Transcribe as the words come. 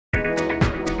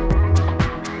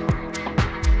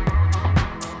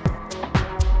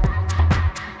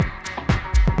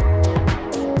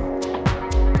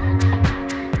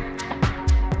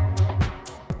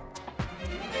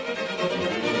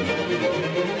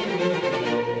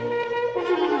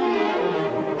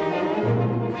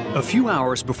A few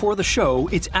hours before the show,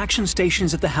 it's action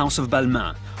stations at the house of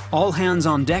Balmain. All hands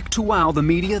on deck to wow the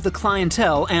media, the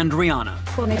clientele, and Rihanna.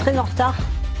 On est très en retard.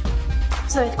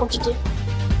 Ça va être compliqué.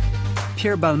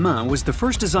 Pierre Balmain was the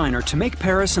first designer to make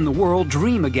Paris and the world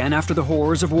dream again after the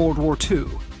horrors of World War II.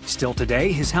 Still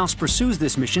today, his house pursues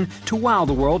this mission to wow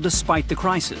the world despite the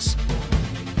crisis.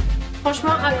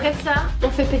 Franchement, après ça, on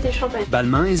fait péter champagne.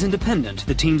 Balmain is independent,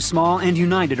 the team small and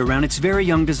united around its very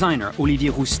young designer,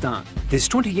 Olivier Rousteing. This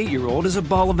 28-year-old is a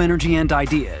ball of energy and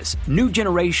ideas. New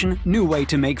generation, new way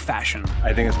to make fashion.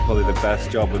 I think it's probably the best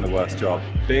job and the worst job.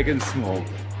 Big and small.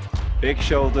 Big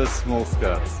shoulders, small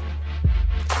skirts.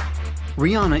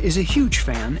 Rihanna is a huge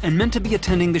fan and meant to be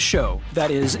attending the show.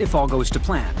 That is, if all goes to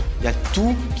plan. Il y a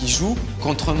tout qui joue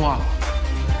contre moi.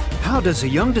 How does a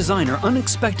young designer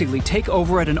unexpectedly take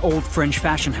over at an old French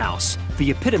fashion house? The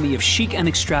epitome of chic and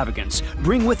extravagance,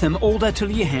 bring with him old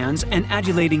atelier hands and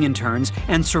adulating interns,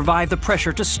 and survive the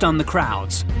pressure to stun the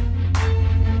crowds.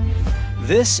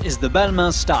 This is the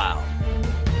Balmain style.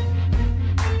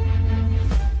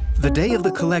 The day of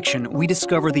the collection, we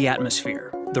discover the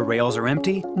atmosphere. The rails are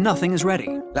empty, nothing is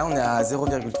ready. Là, on est à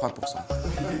 0,3%.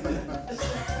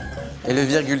 Et le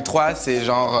 0,3, c'est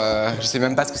genre, je sais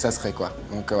même pas ce que ça serait, quoi.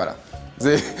 Donc voilà.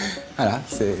 Voilà,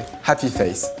 c'est happy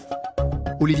face.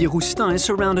 Olivier Rousteing is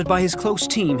surrounded by his close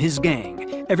team, his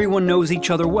gang. Everyone knows each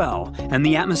other well, and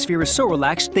the atmosphere is so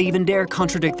relaxed they even dare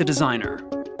contradict the designer.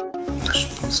 Je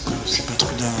pense que c'est pas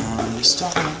trop dans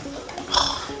l'histoire,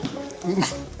 non?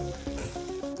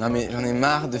 Non mais j'en ai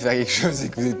marre de faire quelque chose et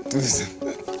que vous êtes tous...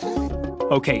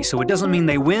 Okay, so it doesn't mean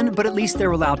they win, but at least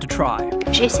they're allowed to try.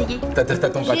 J'ai essayé. T'as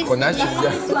ton patronage,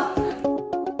 Julia?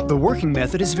 The working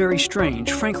method is very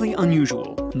strange, frankly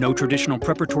unusual. No traditional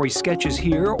preparatory sketches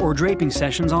here or draping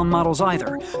sessions on models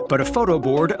either, but a photo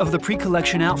board of the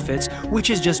pre-collection outfits which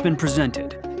has just been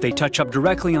presented. They touch up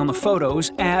directly on the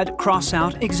photos, add, cross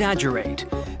out, exaggerate.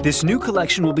 This new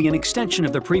collection will be an extension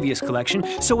of the previous collection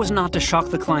so as not to shock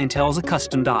the clientele's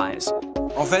accustomed eyes.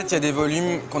 En fait, il y a des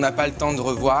volumes qu'on n'a pas le temps de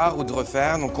revoir ou de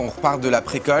refaire, donc on repart de la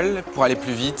précolle pour aller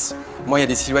plus vite. Moi, il y a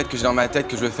des silhouettes que j'ai dans ma tête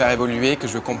que je veux faire évoluer, que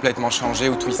je veux complètement changer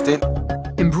ou twister.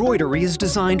 Embroidery is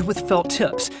designed with felt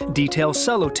tips, details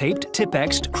sellotaped,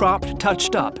 Tipp-X'd, cropped,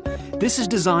 touched up. This is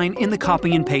design in the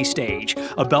copy and paste age.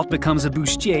 A belt becomes a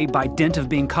bustier by dint of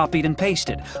being copied and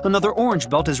pasted. Another orange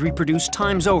belt is reproduced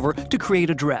times over to create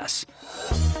a dress.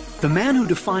 The man who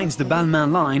defines the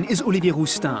Balmain line is Olivier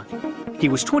Rousteing. He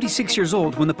was 26 years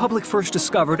old when the public first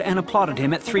discovered and applauded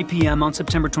him at 3 p.m. on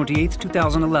September 28,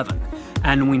 2011.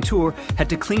 Anne Wintour had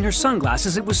to clean her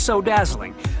sunglasses, it was so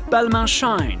dazzling. Balmain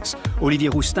shines.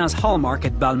 Olivier Rousteing's hallmark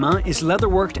at Balmain is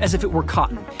leather-worked as if it were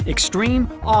cotton. Extreme,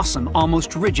 awesome,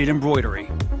 almost rigid embroidery.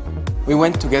 We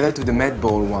went together to the Met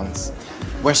Ball once,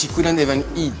 where she couldn't even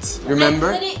eat,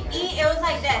 remember? I couldn't eat, it was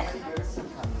like that.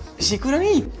 She couldn't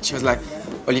eat. She was like,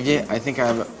 Olivier, I think I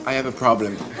have a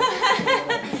problem.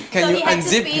 Can you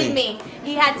unzip me?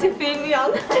 He had to feed me all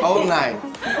night. All night.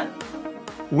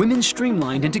 Women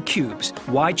streamlined into cubes,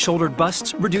 wide-shouldered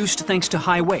busts reduced thanks to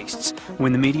high waists.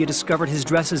 When the media discovered his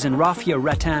dresses in raffia,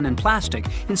 rattan, and plastic,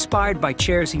 inspired by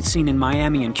chairs he'd seen in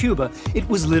Miami and Cuba, it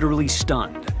was literally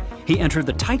stunned. He entered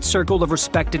the tight circle of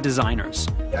respected designers.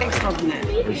 Extraordinaire.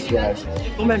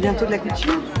 On met bientôt de la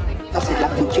couture. Ça, c'est de la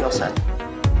couture, ça.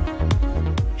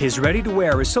 His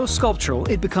ready-to-wear is so sculptural,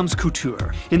 it becomes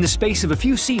couture. In the space of a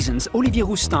few seasons, Olivier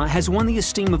Rousteing has won the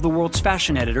esteem of the world's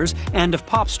fashion editors and of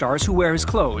pop stars who wear his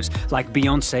clothes, like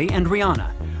Beyoncé and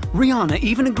Rihanna. Rihanna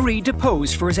even agreed to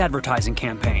pose for his advertising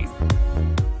campaign.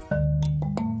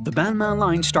 The Balmain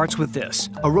line starts with this,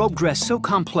 a robe dress so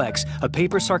complex, a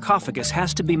paper sarcophagus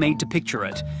has to be made to picture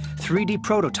it. 3D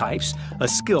prototypes, a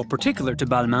skill particular to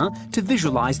Balmain to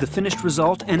visualize the finished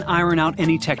result and iron out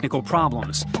any technical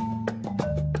problems.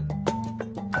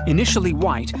 Initially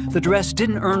white, the dress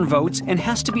didn't earn votes and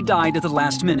has to be dyed at the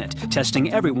last minute,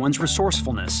 testing everyone's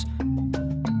resourcefulness.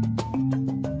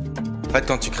 En fait,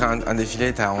 quand tu crées un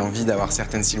défilé, tu as envie d'avoir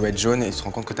certaines silhouettes jaunes et tu te rends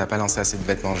compte que tu n'as pas lancé assez de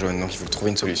vêtements jaunes, donc il faut trouver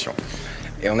une solution.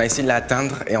 Et on a essayé de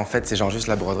l'atteindre et en fait, c'est genre juste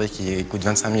la broderie qui coûte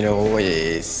 25 000 €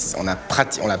 et on l'a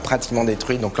pratiquement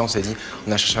détruite. Donc là, on s'est dit,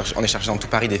 on est cherché dans tout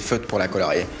Paris des feutres pour la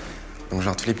colorier. Donc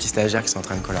genre tous les petits stagiaires qui sont en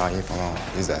train de colorier pendant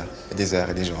des heures et des heures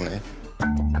et des journées.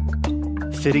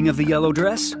 Fitting of the yellow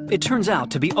dress? It turns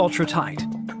out to be ultra tight.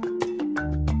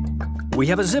 We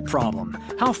have a zip problem.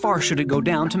 How far should it go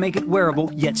down to make it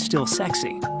wearable yet still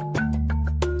sexy?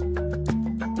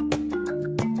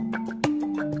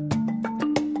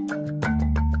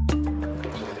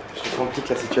 Je complique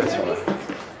la situation là.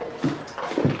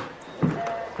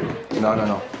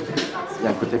 Non. Il y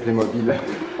a un côté Playmobil.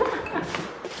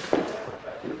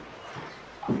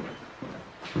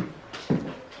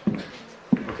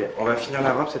 On va finir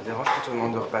la robe, ça te dérange que je te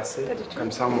demande de repasser? Comme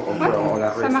ça, on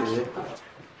la réessayer.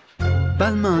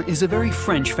 Balmain is a very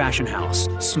French fashion house,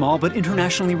 small but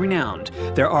internationally renowned.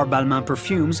 There are Balmain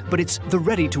perfumes, but it's the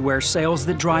ready-to-wear sales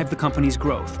that drive the company's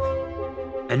growth.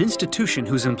 An institution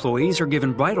whose employees are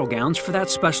given bridal gowns for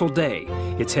that special day.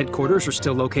 Its headquarters are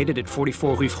still located at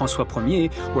 44 Rue François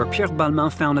 1er, where Pierre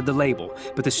Balmain founded the label,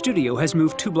 but the studio has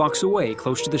moved 2 blocks away,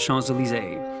 close to the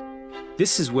Champs-Élysées.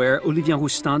 This is where Olivier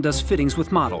Rousteing does fittings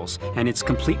with models, and it's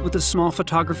complete with a small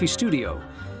photography studio.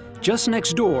 Just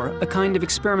next door, a kind of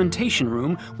experimentation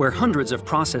room where hundreds of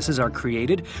processes are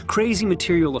created, crazy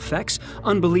material effects,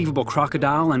 unbelievable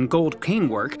crocodile and gold cane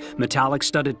work, metallic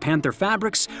studded panther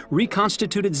fabrics,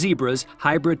 reconstituted zebras,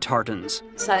 hybrid tartans.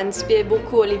 Ça inspire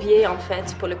beaucoup Olivier en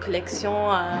fait pour la collection,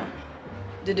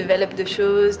 de développer des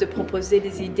choses, de proposer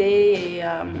des idées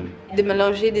et de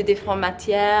mélanger des différentes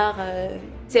matières.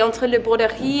 C'est entre la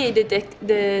broderie et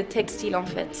de textile en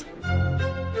fait.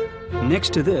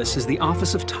 Next to this is the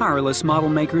office of tireless model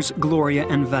makers Gloria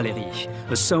and Valérie,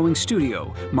 a sewing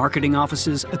studio, marketing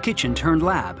offices, a kitchen turned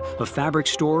lab, a fabric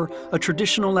store, a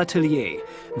traditional atelier.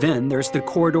 Then there's the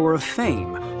corridor of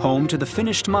fame, home to the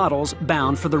finished models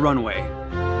bound for the runway.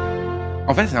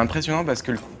 En fait, c'est impressionnant parce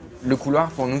que le couloir,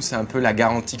 pour nous, c'est un peu la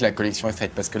garantie que la collection est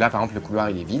faite. Parce que là, par exemple, le couloir,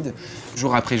 il est vide.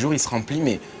 Jour après jour, il se remplit,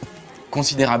 mais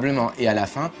considérablement. Et à la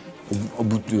fin, au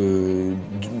bout d'une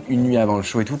nuit avant le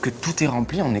show et tout, que tout est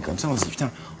rempli, on est comme ça, on se dit putain,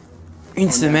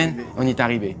 une semaine, on y est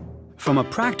arrivé. From a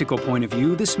practical point of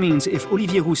view, this means if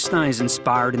Olivier Rousteing is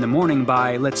inspired in the morning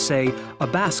by, let's say, a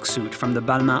basque suit from the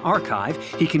Balmain archive,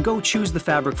 he can go choose the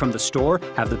fabric from the store,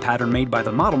 have the pattern made by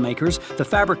the model makers, the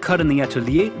fabric cut in the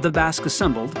atelier, the basque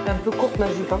assembled, Un peu courte ma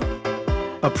jupe, hein.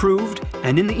 approved,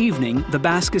 and in the evening, the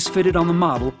basque is fitted on the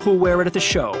model who'll wear it at the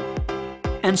show.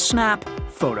 And snap,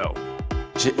 photo.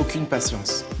 J'ai aucune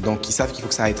patience. Donc ils savent qu'il faut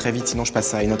que ça aille très vite, sinon je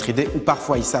passe à une autre idée. Ou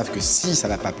parfois ils savent que si ça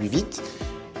va pas plus vite,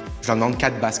 je leur demande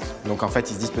 4 basques. Donc en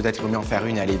fait ils se disent peut-être qu'il vaut mieux en faire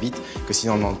une et aller vite que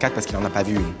sinon on demande 4 parce qu'il n'en a pas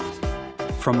vu une.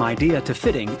 From idea to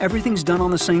fitting, everything's done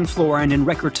on the same floor and in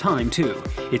record time, too.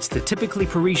 It's the typically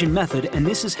Parisian method, and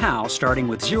this is how, starting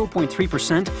with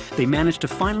 0.3%, they managed to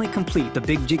finally complete the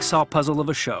big jigsaw puzzle of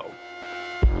a show.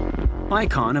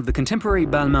 Icon of the contemporary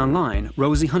Balmain line,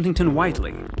 Rosie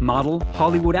Huntington-Whiteley, model,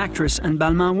 Hollywood actress, and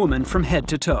Balmain woman from head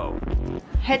to toe.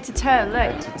 Head to toe,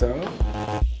 look.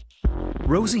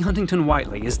 Rosie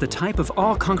Huntington-Whiteley is the type of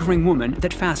all-conquering woman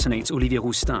that fascinates Olivier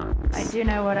Rousteing. I do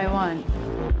know what I want.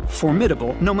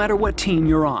 Formidable, no matter what team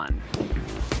you're on.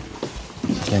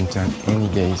 Can turn any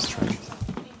gay straight.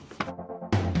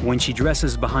 When she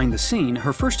dresses behind the scene,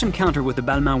 her first encounter with the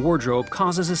Balmain wardrobe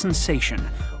causes a sensation.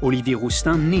 Olivier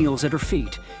Rousteing kneels at her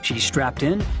feet. She's strapped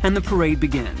in, and the parade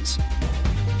begins.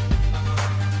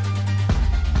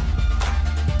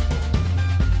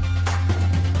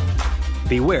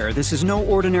 Beware, this is no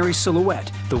ordinary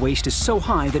silhouette. The waist is so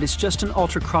high that it's just an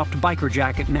ultra-cropped biker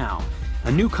jacket now.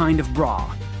 A new kind of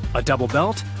bra. A double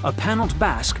belt, a paneled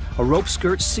basque, a rope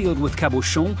skirt sealed with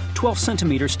cabochon,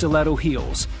 12-centimeter stiletto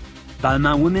heels.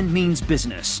 Balmain women means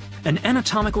business. An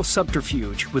anatomical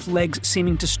subterfuge with legs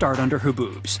seeming to start under her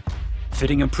boobs.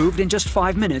 Fitting improved in just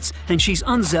 5 minutes, and she's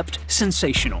unzipped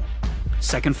sensational.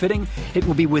 Second fitting, it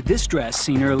will be with this dress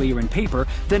seen earlier in paper,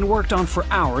 then worked on for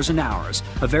hours and hours.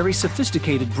 A very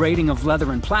sophisticated braiding of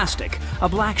leather and plastic, a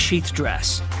black sheath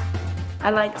dress.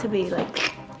 I like to be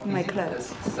like in my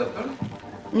clothes.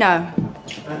 No.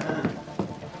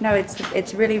 No,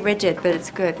 it's really rigid, but it's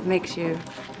good. It makes you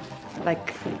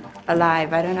like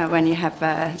alive. I don't know, when you have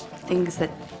things that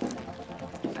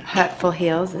hurtful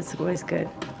heels, it's always good.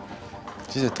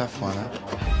 She's a tough one, huh?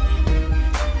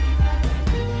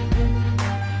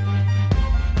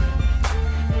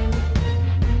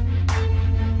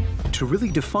 To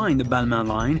really define the Balmain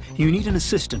line, you need an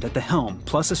assistant at the helm,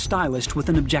 plus a stylist with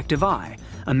an objective eye.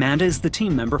 Amanda is the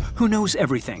team member who knows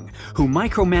everything, who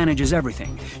micromanages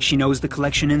everything. She knows the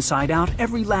collection inside out,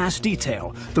 every last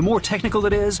detail. The more technical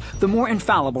it is, the more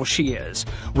infallible she is.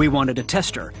 We wanted to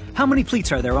test her. How many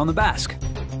pleats are there on the basque?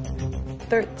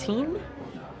 13.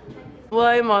 Well,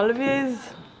 I'm Olivier's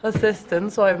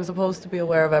assistant, so I'm supposed to be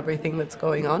aware of everything that's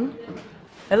going on.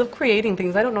 I love creating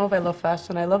things. I don't know if I love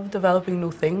fashion. I love developing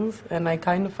new things, and I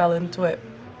kind of fell into it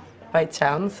by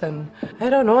chance. And I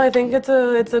don't know, I think it's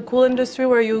a cool industry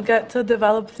where you get to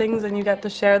develop things and you get to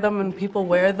share them and people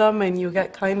wear them and you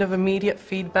get kind of immediate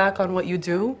feedback on what you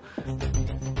do.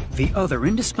 The other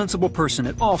indispensable person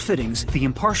at all fittings, the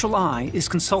impartial eye, is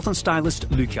consultant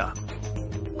stylist Luca.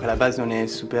 À la base, on est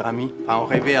super amis. Enfin, on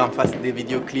rêvait en face des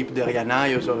vidéoclips de Rihanna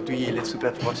et aujourd'hui, il est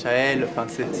super proche à elle. Enfin,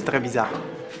 c'est très bizarre.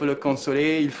 Il faut le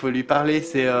consoler, il faut lui parler.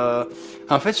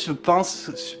 En fait, je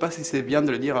sais pas si c'est bien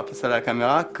de le dire face à la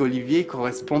caméra, qu'Olivier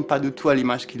correspond pas du tout à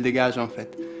l'image qu'il dégage en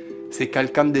fait. C'est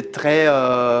quelqu'un de très,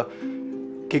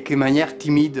 quelque manière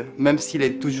timide, même s'il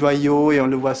est tout joyeux et on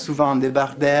le voit souvent en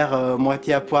débardeur,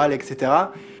 moitié à poil, etc.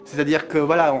 C'est-à-dire que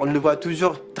voilà, on le voit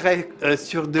toujours très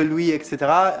sûr de lui, etc.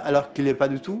 Alors qu'il n'est pas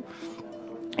du tout.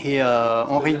 Et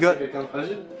on rigole. C'est quelqu'un de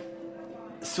fragile ?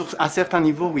 À certains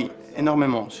niveaux, oui,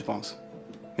 énormément, je pense.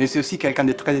 Mais c'est aussi quelqu'un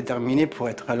de très déterminé pour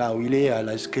être là où il est, à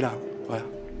l'âge qu'il a. Voilà.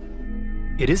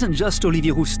 It isn't just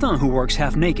Olivier Rousteing who works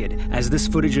half naked, as this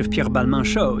footage of Pierre Balmain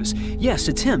shows. Yes,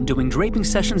 it's him doing draping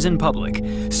sessions in public.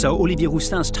 So Olivier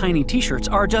Rousteing's tiny t-shirts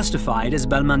are justified as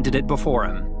Balmain did it before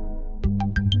him.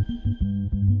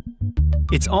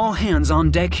 It's all hands on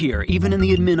deck here, even in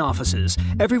the admin offices.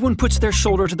 Everyone puts their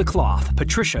shoulder to the cloth.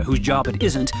 Patricia, whose job it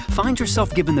isn't, finds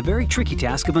herself given the very tricky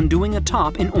task of undoing a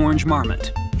top in orange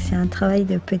marmot. C'est un travail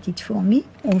de petite fourmi.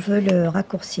 On veut le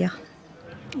raccourcir.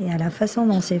 Et à la façon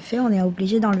dont c'est fait, on est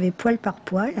obligé d'enlever poil par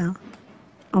poil.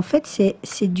 En fait,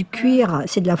 c'est du cuir,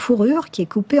 c'est de la fourrure qui est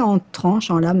coupée en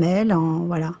tranches, en lamelles,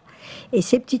 voilà. Et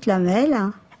ces petites lamelles,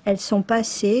 elles sont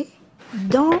passées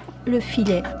dans le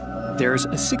filet. There's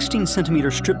a 16-centimeter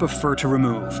strip of fur to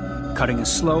remove. Cutting is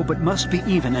slow but must be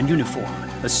even and uniform.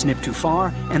 A snip too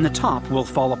far and the top will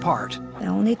fall apart.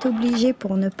 On est obligé,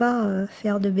 pour ne pas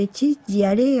faire de bêtises, d'y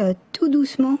aller tout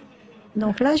doucement.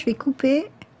 Donc là, je vais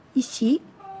couper ici.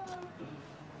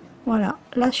 Voilà,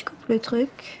 là je coupe le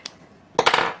truc.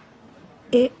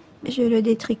 Et je le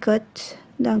détricote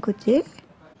d'un côté.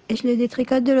 Et je le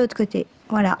détricote de l'autre côté.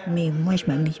 Voilà, mais moi je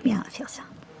m'amuse bien à faire ça.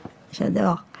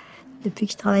 J'adore. Depuis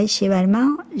que je travaille chez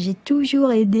Balmain, j'ai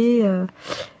toujours aidé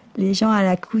les gens à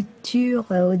la couture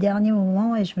au dernier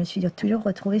moment et je me suis toujours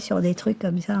retrouvée sur des trucs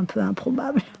comme ça un peu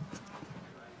improbables.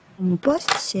 Mon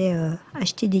poste, c'est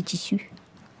acheter des tissus.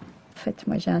 En fait,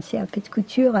 moi j'ai un CAP de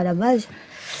couture à la base.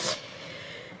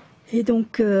 Et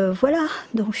donc voilà,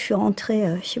 donc je suis rentrée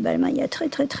chez Balmain il y a très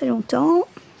longtemps.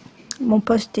 Mon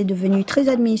poste est devenu très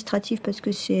administratif parce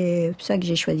que c'est ça que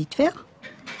j'ai choisi de faire.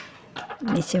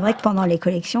 Mais c'est vrai que pendant les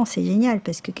collections, c'est génial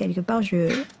parce que quelque part,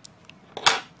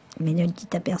 mais ne le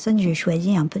dites à personne, je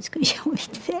choisis un peu ce que j'ai envie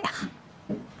de faire.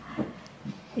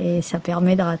 Et ça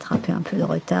permet de rattraper un peu de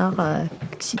retard.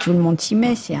 Si tout le monde s'y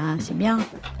met, c'est bien.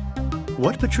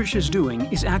 What Patricia's doing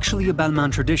is actually a Balmain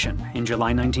tradition. In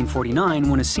July 1949,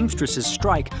 when a seamstress's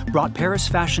strike brought Paris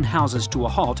fashion houses to a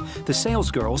halt, the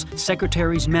salesgirls,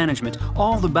 secretaries, management,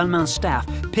 all the Balmain staff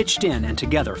pitched in and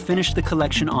together finished the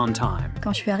collection on time.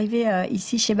 Quand je suis arrivée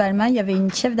ici chez Balmain, il y avait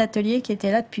une chef d'atelier qui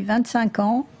était là depuis 25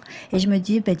 ans. Et je me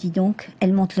dis, bah dis donc,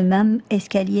 elle monte le même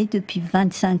escalier depuis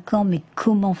 25 ans, mais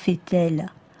comment fait-elle?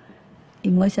 Et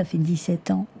moi, ça fait 17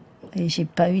 ans. Et j'ai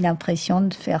pas eu l'impression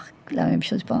de faire la même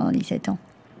chose pendant 17 ans.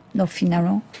 Donc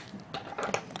finalement...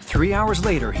 3 hours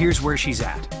later, here's where she's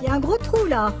at. Il y a un gros trou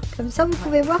là. Comme ça, vous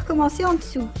pouvez voir comment c'est en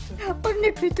dessous. On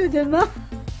est plutôt demain.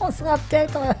 On sera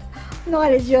peut-être... on aura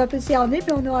les yeux un peu cernés,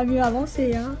 mais on aura mieux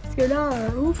avancé. Hein, parce que là,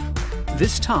 ouf.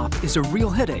 This top is a real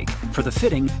headache. For the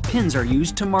fitting, pins are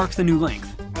used to mark the new length.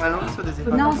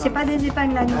 Non, c'est pas des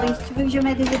épingles à nourrice. Tu veux que je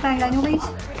mette des épingles à nourrice?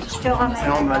 Je te ramène.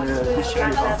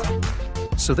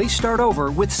 So they start over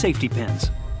with safety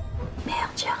pins. Merde,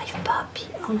 j'y arrive pas. Puis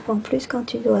en plus, quand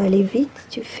tu dois aller vite,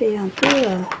 tu fais un peu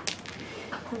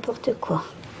n'importe quoi.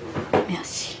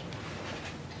 Merci.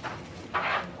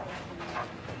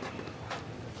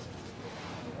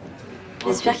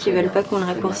 J'espère qu'ils veulent pas qu'on le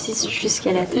raccourcisse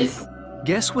jusqu'à la tête.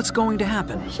 Guess what's going to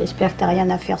happen? J'espère que t'as rien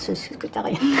à faire que t'as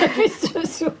rien à faire ce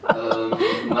soir.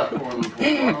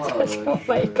 Parce qu'on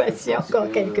va y passer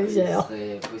encore quelques heures.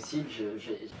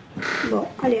 Bon,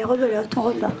 allez, rebelote, on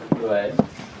repart. Ouais.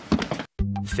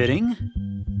 Fitting?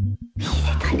 Oui,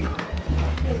 c'est très beau.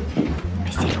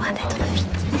 Mais c'est loin d'être vite.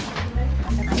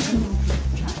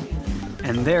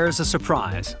 And there's a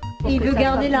surprise. Et il veut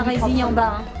garder la résille en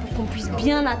bas, pour qu'on puisse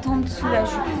bien l'attendre sous la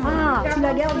jupe. Ah, tu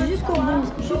la gardes jusqu'au bout,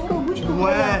 je comprends.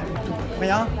 Ouais,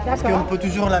 rien, parce qu'on peut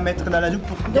toujours la mettre dans la jupe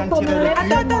pour bien tirer le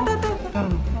cul. Attends.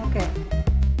 Ok.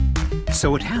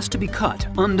 So it has to be cut,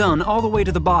 undone all the way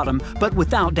to the bottom, but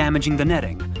without damaging the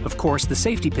netting. Of course, the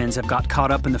safety pins have got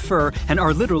caught up in the fur and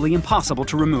are literally impossible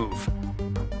to remove.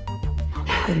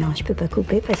 Et non, je peux pas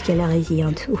couper parce qu'il y a la résille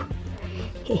en dessous.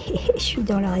 Je suis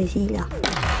dans la résille là.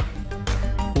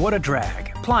 What a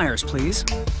drag. Pliers, please.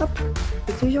 Hop.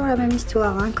 C'est toujours la même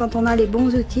histoire, hein. Quand on a les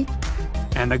bons outils,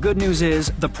 And the good news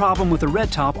is, the problem with the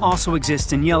red top also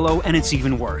exists in yellow, and it's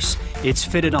even worse. It's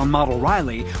fitted on model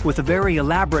Riley with a very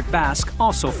elaborate basque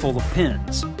also full of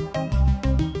pins.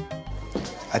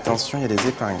 Attention, il y a des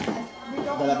épingles.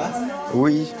 Dans la basque?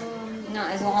 Oui. Non,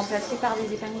 elles ont remplacé par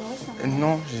des épingles russes.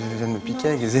 Non, je viens de me piquer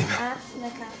avec des épingles. Ah,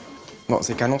 d'accord. Bon,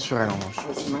 c'est canon sur elle en revanche.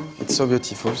 It's so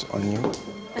beautiful on you.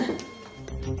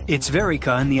 It's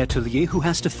Verica in the atelier who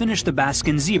has to finish the basque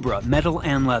in zebra, metal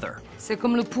and leather. C'est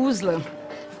comme le puzzle.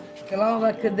 Que là, on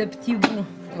va que des petits bouts,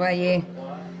 voyez.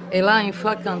 Et là, une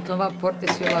fois, quand on va porter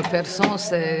sur la personne,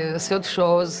 c'est autre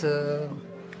chose.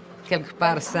 Quelque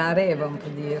part, ça arrive, on peut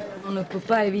dire. On ne peut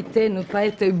pas éviter de ne pas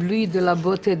être ébloui de la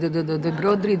beauté de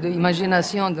broderie, de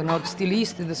l'imagination de notre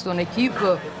styliste, de son équipe.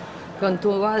 Quand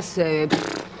on voit, c'est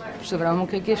vraiment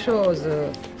quelque chose.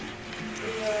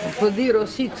 On peut dire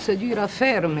aussi que c'est dur à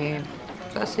faire, mais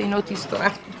ça, c'est une autre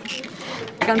histoire.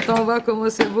 Quand on voit comment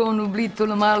c'est beau, on oublie tout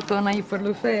le mal qu'on a eu pour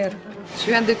le faire. Je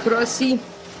viens de Croatie.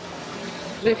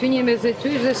 J'ai fini mes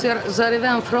études, je suis arrivée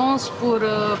en France pour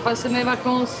passer mes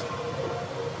vacances.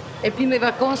 Et puis mes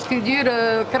vacances qui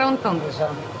durent 40 ans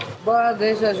déjà. Bon,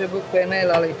 déjà, j'ai beaucoup aimé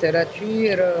la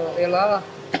littérature. Et là,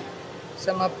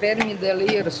 ça m'a permis de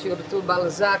lire surtout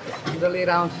Balzac, de lire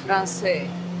en français.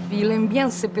 Puis il aime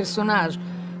bien ces personnages.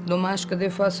 Dommage que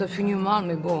des fois ça finit mal,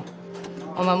 mais bon,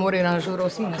 on va mourir un jour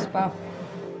aussi, n'est-ce pas?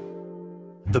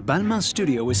 The Balmain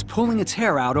studio is pulling its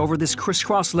hair out over this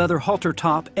crisscross leather halter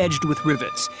top edged with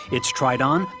rivets. It's tried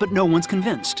on, but no one's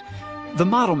convinced. The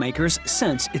model makers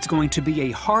sense it's going to be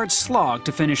a hard slog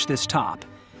to finish this top.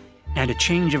 And a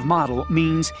change of model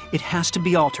means it has to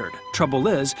be altered. Trouble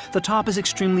is, the top is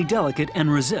extremely delicate and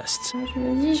resists. Je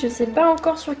me dis, je sais pas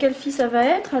encore sur quelle fille ça va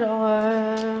être, alors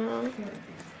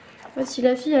si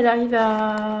la fille elle arrive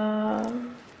à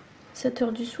 7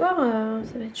 h du soir,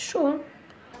 ça va être chaud, hein.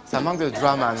 Ça manque de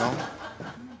drama, non?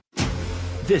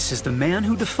 This is the man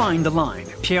who defined the line,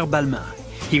 Pierre Balmain.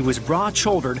 He was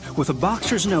broad-shouldered with a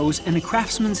boxer's nose and a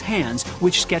craftsman's hands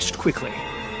which sketched quickly.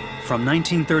 From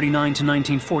 1939 to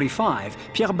 1945,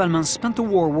 Pierre Balmain spent the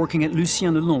war working at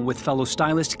Lucien Lelon with fellow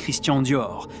stylist Christian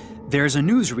Dior. There's a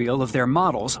newsreel of their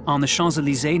models on the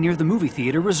Champs-Élysées near the movie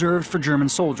theater reserved for German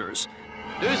soldiers.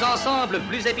 Deux ensembles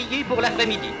plus habillés pour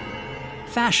l'après-midi.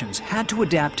 Fashions had to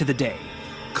adapt to the day.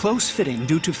 Close-fitting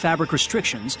due to fabric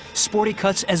restrictions, sporty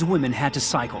cuts as women had to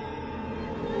cycle.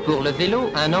 Pour le vélo,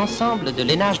 un ensemble de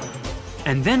lainage.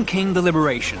 And then came the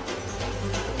liberation.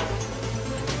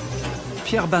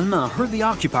 Pierre Balmain heard the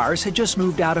occupiers had just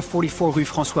moved out of 44 Rue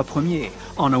François 1er.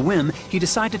 On a whim, he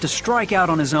decided to strike out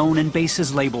on his own and base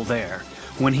his label there.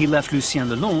 When he left Lucien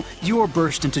Lelon, Dior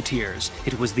burst into tears.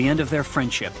 It was the end of their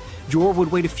friendship. Dior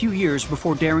would wait a few years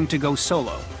before daring to go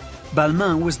solo.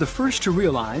 Balmain was the first to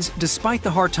realize, despite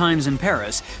the hard times in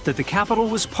Paris, that the capital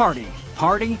was party,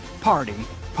 party, party,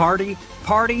 party,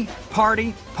 party,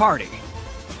 party, party.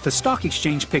 The stock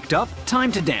exchange picked up, time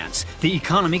to dance. The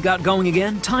economy got going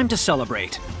again, time to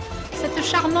celebrate. Cette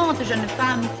charmante jeune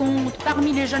femme compte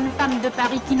parmi les jeunes femmes de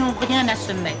Paris qui n'ont rien à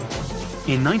se mettre.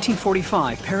 In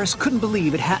 1945, Paris couldn't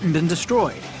believe it hadn't been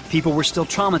destroyed. People were still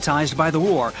traumatized by the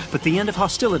war, but the end of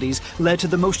hostilities led to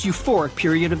the most euphoric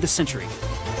period of the century.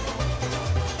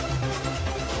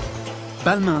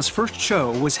 Balmain's first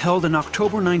show was held in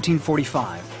October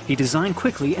 1945. He designed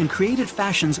quickly and created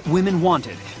fashions women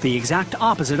wanted, the exact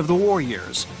opposite of the war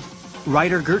years.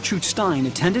 Writer Gertrude Stein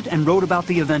attended and wrote about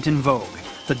the event in Vogue.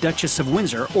 The Duchess of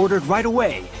Windsor ordered right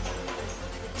away.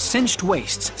 Cinched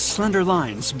waists, slender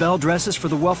lines, belle dresses for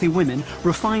the wealthy women,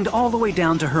 refined all the way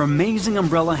down to her amazing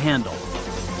umbrella handle.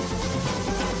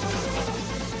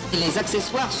 Les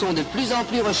accessoires sont de plus en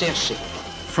plus recherchés.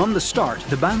 From the start,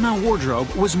 the Balmain wardrobe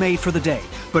was made for the day,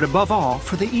 but above all,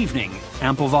 for the evening.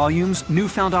 Ample volumes,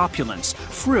 newfound opulence,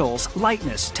 frills,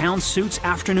 lightness, town suits,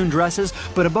 afternoon dresses,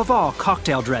 but above all,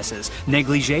 cocktail dresses,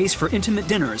 negligés for intimate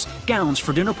dinners, gowns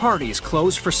for dinner parties,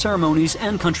 clothes for ceremonies,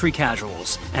 and country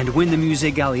casuals. And when the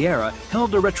Musée Galliera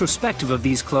held a retrospective of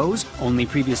these clothes, only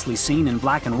previously seen in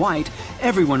black and white,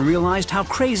 everyone realized how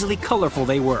crazily colorful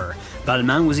they were.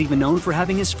 Balmain was even known for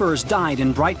having his furs dyed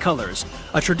in bright colors,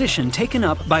 a tradition taken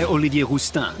up by Olivier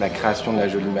Rousteing. La création de la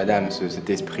jolie madame, cet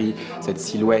esprit, cette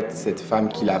silhouette, cette femme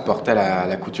qui l'a apporté à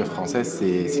la couture française,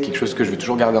 c'est quelque chose que je veux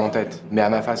toujours garder en tête, mais à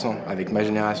ma façon, avec ma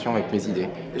génération, avec mes idées.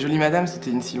 La jolie madame,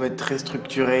 c'était une silhouette très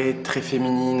structurée, très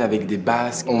féminine, avec des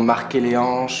basques. On marquait les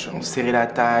hanches, on serrait la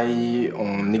taille,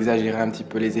 on exagérait un petit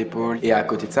peu les épaules. Et à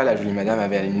côté de ça, la jolie madame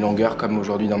avait une longueur, comme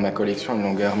aujourd'hui dans ma collection, une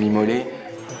longueur mi-mollet.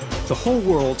 The whole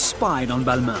world spied on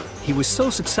Balmain. He was so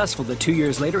successful that 2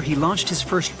 years later he launched his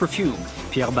first perfume.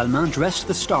 Pierre Balmain dressed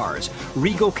the stars,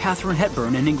 regal Katharine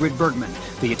Hepburn and Ingrid Bergman,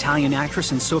 the Italian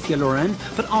actress and Sophia Loren,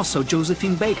 but also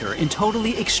Josephine Baker in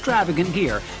totally extravagant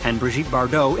gear, and Brigitte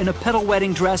Bardot in a petal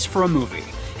wedding dress for a movie.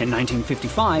 In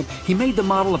 1955, he made the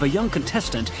model of a young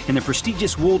contestant in the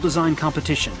prestigious wool design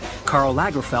competition, Karl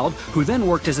Lagerfeld, who then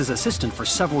worked as his assistant for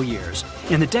several years.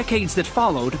 In the decades that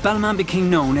followed, Balmain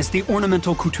became known as the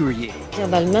ornamental couturier. Pierre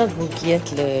Balmain, vous qui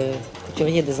êtes le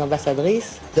couturier des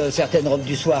ambassadrices. Certaines robes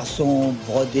du soir sont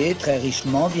brodées très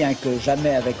richement, bien que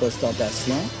jamais avec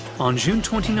ostentation. On June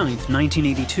 29,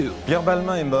 1982, Pierre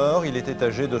Balmain est mort, il était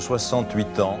âgé de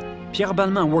 68 ans. Pierre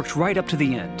Balmain worked right up to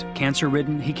the end.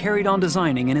 Cancer-ridden, he carried on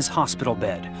designing in his hospital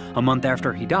bed. A month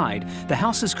after he died, the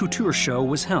house's couture show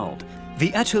was held.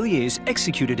 The ateliers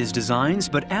executed his designs,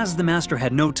 but as the master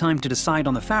had no time to decide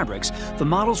on the fabrics, the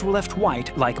models were left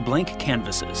white like blank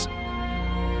canvases.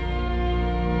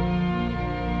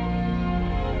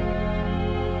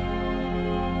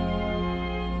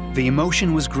 The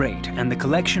emotion was great, and the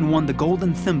collection won the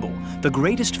Golden Thimble, the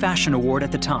greatest fashion award at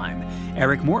the time.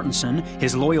 Eric Mortensen,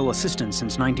 his loyal assistant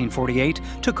since 1948,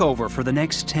 took over for the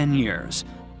next 10 years.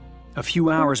 A few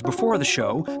hours before the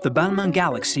show, the Balmain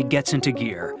Galaxy gets into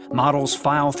gear. Models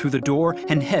file through the door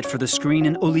and head for the screen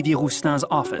in Olivier Rousteing's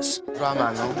office.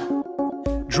 Drama,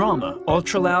 no? Drama,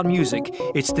 ultra-loud music,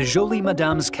 it's the Jolie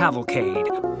Madame's cavalcade.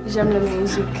 J'aime la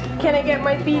musique. Can I get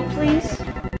my beat, please?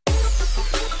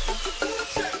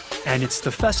 And it's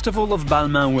the festival of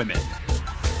Balmain women.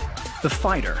 The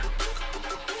fighter,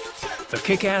 the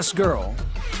kick-ass girl,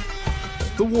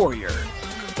 the warrior,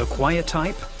 the quiet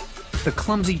type, the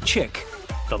clumsy chick,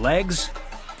 the legs,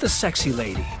 the sexy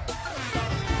lady.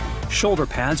 Shoulder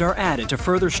pads are added to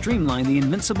further streamline the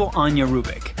invincible Anya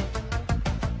Rubik.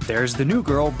 There's the new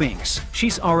girl, Binks.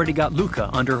 She's already got Luca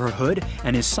under her hood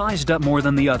and is sized up more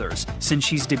than the others since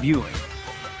she's debuting.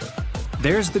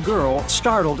 There's the girl,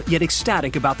 startled yet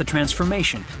ecstatic about the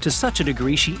transformation, to such a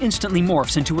degree she instantly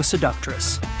morphs into a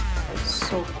seductress.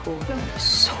 So cool.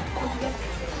 So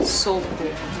cool. So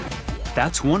cool.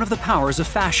 That's one of the powers of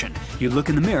fashion. You look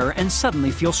in the mirror and suddenly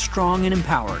feel strong and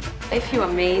empowered. I feel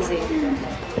amazing.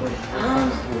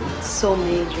 So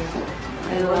major.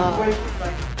 I love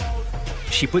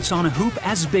it. She puts on a hoop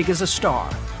as big as a star.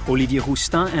 Olivier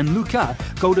Rousteing and Luca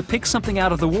go to pick something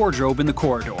out of the wardrobe in the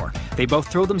corridor. They both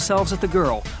throw themselves at the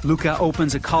girl. Luca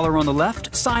opens a collar on the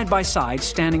left, side by side,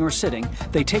 standing or sitting.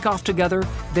 They take off together,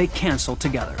 they cancel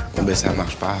together. Ça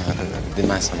marche pas des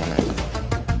masses, à mon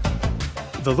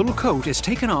avis. The little coat is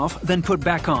taken off, then put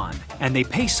back on, and they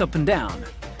pace up and down.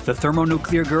 The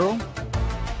thermonuclear girl,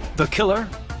 the killer,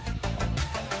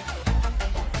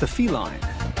 the feline.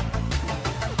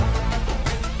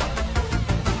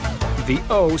 The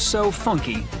oh so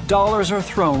funky, dollars are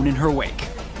thrown in her wake,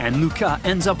 and Luca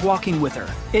ends up walking with her.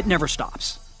 It never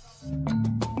stops.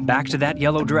 Back to that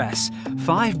yellow dress.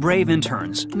 5 brave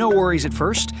interns. No worries at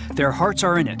first. Their hearts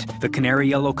are in it. The canary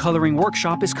yellow coloring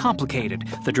workshop is complicated.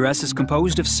 The dress is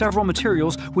composed of several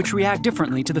materials which react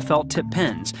differently to the felt tip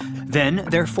pens. Then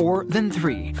there are 4, then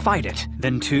 3. Fight it.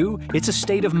 Then 2. It's a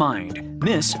state of mind.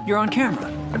 Miss, you're on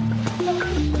camera.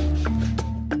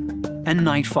 And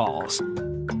night falls.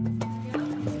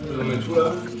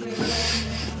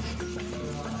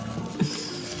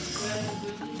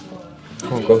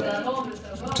 Encore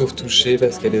tout retouché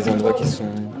parce qu'il y a des endroits qui sont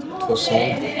trop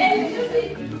sombres.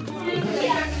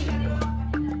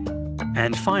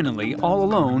 And finally, all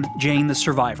alone, Jane the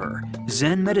survivor.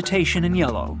 Zen meditation in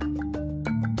yellow.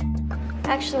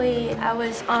 Actually, I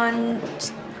was on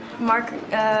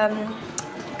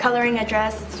coloring a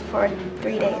dress for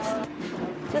 3 days.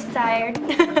 Just tired.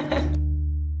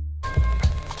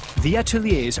 The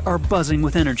ateliers are buzzing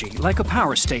with energy, like a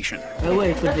power station. Ah ouais,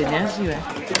 il faut de l'énergie, ouais.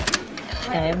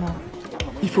 Carrément.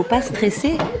 Il faut pas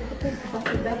stresser,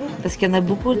 parce qu'il y en a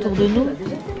beaucoup autour de nous.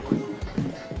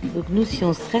 Donc nous, si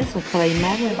on stresse, on travaille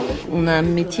mal. On a un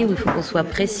métier où il faut qu'on soit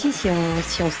précis. Si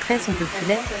on stresse, on peut plus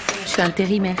l'être. Je suis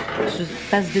intérimaire. Je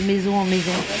passe de maison en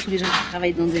maison. Tous les gens qui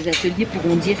travaillent dans des ateliers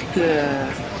pourront dire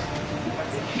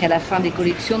qu'à la fin des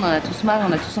collections, on en a tous marre,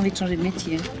 on a tous envie de changer de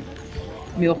métier.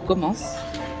 Mais on recommence.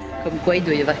 Comme quoi, il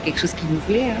doit y avoir quelque chose qui nous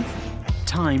plaît. Hein.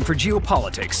 Time for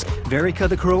geopolitics. Verica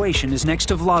the Croatian is next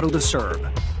to Vlado the Serb.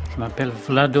 Je m'appelle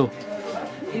Vlado.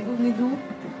 Et vous venez d'où?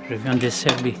 Je viens de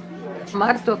Serbie.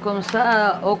 Marteau comme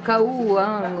ça, au cas où.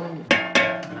 Hein.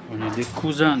 On est des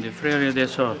cousins, des frères et des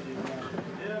sœurs.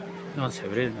 Non, c'est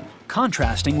vrai.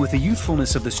 Contrasting with the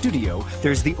youthfulness of the studio,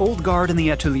 there's the old guard in the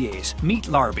ateliers. Meet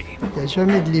Larby. Il n'y a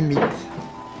jamais de limite.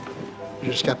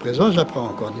 Jusqu'à présent, j'apprends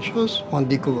encore des choses. On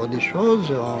découvre des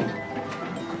choses.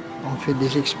 On fait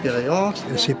des expériences,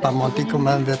 c'est pas monté comme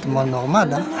un vêtement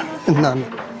normal. Hein? Non, non.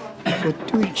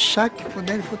 Chaque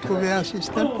modèle, il faut trouver un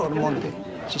système pour le monter.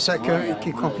 C'est ça qui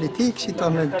est compliqué, c'est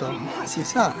en même temps. C'est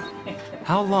ça.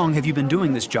 How long have you been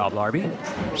doing this job, Larby?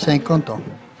 50 ans.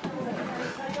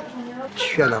 Je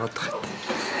suis à la retraite.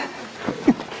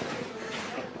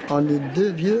 On est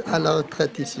deux vieux à la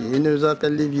retraite ici. Ils nous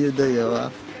appellent les vieux d'ailleurs.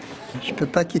 Hein. Je ne peux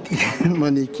pas quitter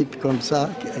mon équipe comme ça,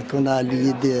 qu'on a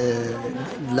lié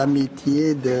de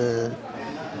l'amitié,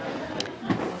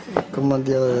 comment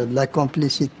dire, de la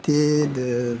complicité,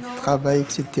 de travail,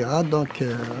 etc. Donc on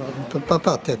ne peut pas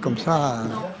partir comme ça.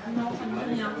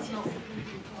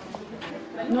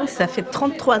 Non, ça fait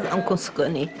 33 ans qu'on se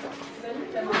connaît.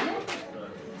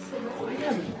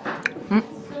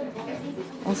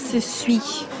 On se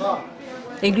suit.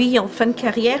 Et lui en fin de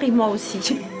carrière et moi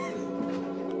aussi.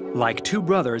 Like two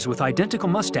brothers with identical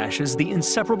mustaches, the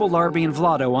inseparable Larby and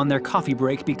Vlado on their coffee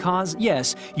break because,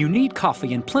 yes, you need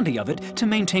coffee and plenty of it to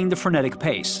maintain the frenetic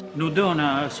pace. Nous deux, on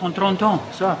a 130 ans,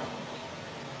 ça.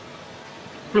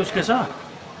 Plus que ça.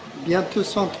 Bientôt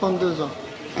 132 ans.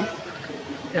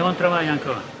 Et on travaille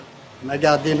encore. On a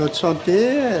gardé notre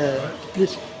santé.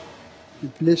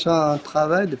 Plus on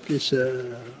travaille, de plus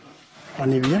on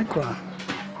est bien, quoi.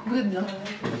 Vous êtes bien?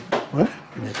 Ouais,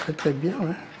 on est très très bien,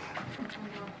 ouais.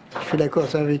 Je fais la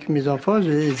course avec mes enfants,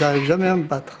 ils n'arrivent jamais à me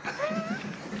battre.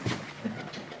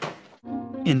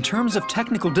 In terms of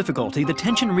technical difficulty, the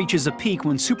tension reaches a peak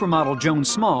when supermodel Joan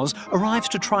Smalls arrives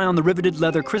to try on the riveted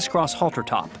leather crisscross halter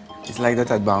top. It's like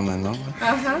that at Balmain, no?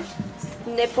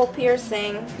 Nipple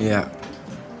piercing. Yeah.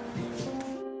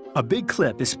 A big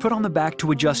clip is put on the back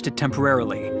to adjust it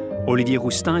temporarily. Olivier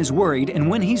Rousteing's worried, and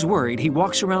when he's worried, he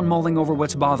walks around mulling over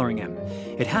what's bothering him.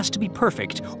 It has to be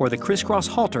perfect, or the crisscross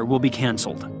halter will be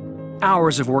cancelled.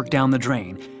 Hours of work down the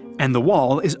drain, and the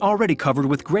wall is already covered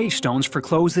with gravestones for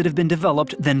clothes that have been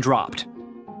developed, then dropped.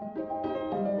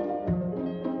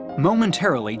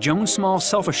 Momentarily, Joan Small's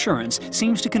self-assurance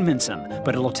seems to convince him,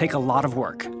 but it'll take a lot of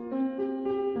work.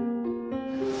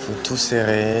 Faut tout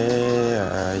serrer,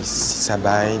 ça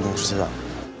baille, donc je sais pas.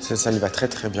 Ça lui va très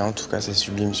très bien, en tout cas c'est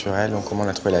sublime sur elle, donc comment on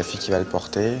a trouvé la fille qui va le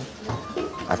porter.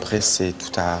 Après c'est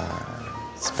tout à...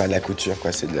 c'est pas de la couture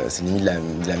quoi, c'est limite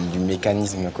du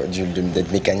mécanisme quoi,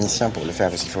 d'être mécanicien pour le faire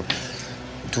parce qu'il faut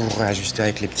tout réajuster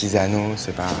avec les petits anneaux,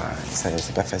 c'est pas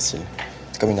facile.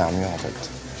 C'est comme une armure en fait.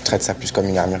 Je traite ça plus comme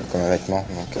une armure que comme un vêtement,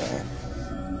 donc...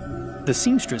 The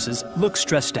seamstresses look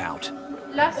stressed out.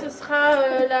 Là, ce sera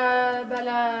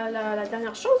la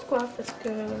dernière chose, quoi, parce que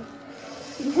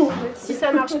si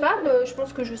ça marche pas, je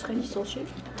pense que je serai licenciée.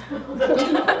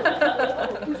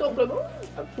 Tout simplement.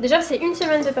 Déjà, c'est une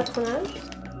semaine de patronage.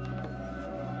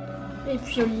 Et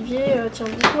puis Olivier tient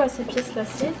beaucoup à ses pièces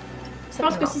lacées. Je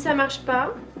pense que si ça marche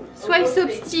pas, soit il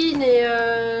s'obstine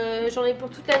et j'en ai pour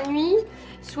toute la nuit,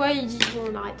 soit il dit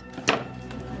bon, on arrête.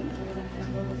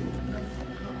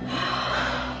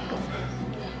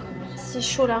 C'est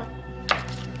chaud là.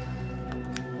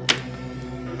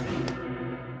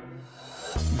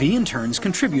 The interns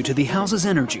contribute to the house's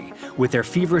energy. With their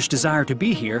feverish desire to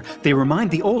be here, they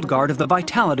remind the old guard of the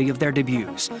vitality of their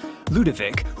debuts.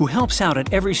 Ludovic, who helps out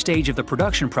at every stage of the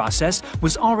production process,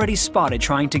 was already spotted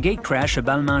trying to gatecrash a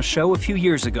Balmain show a few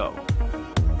years ago.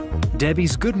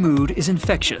 Debbie's good mood is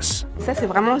infectious. Ça c'est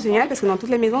vraiment génial parce que dans toutes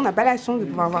les maisons on n'a pas la chance de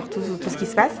pouvoir voir tout ce qui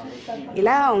se passe. Et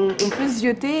là on peut se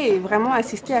zioter et vraiment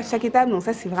assister à chaque étape, donc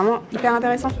ça c'est vraiment hyper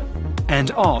intéressant. And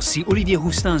all see Olivier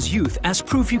Rousteing's youth as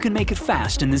proof you can make it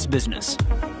fast in this business.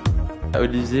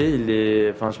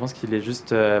 Olivier, je pense qu'il est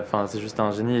juste, c'est juste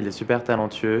un génie. Il est super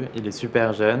talentueux, il est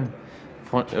super jeune.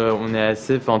 On est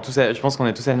assez, je pense qu'on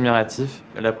est tous admiratifs.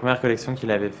 La première collection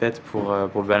qu'il avait faite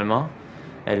pour Balmain,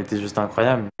 elle était juste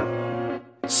incroyable.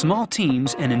 Small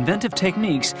teams and inventive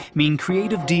techniques mean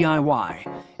creative DIY.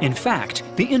 In fact,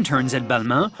 the interns at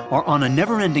Balmain are on a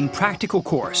never-ending practical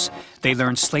course. They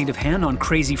learn sleight of hand on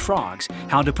crazy frogs,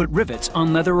 how to put rivets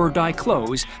on leather or dye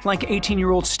clothes, like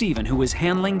 18-year-old Steven, who is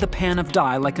handling the pan of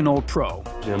dye like an old pro.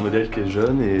 J'ai un modèle qui est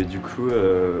jaune et du coup,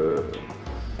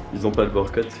 ils n'ont pas le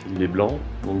bord cut, il est blanc,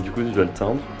 donc du coup je dois le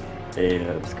teindre. Et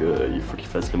parce qu'il faut qu'il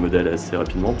fasse le modèle assez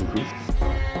rapidement du coup.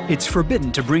 It's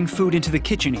forbidden to bring food into the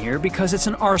kitchen here because it's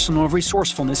an arsenal of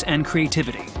resourcefulness and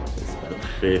creativity.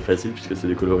 C'est très facile puisque c'est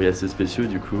des coloris assez spéciaux,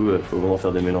 du coup il faut vraiment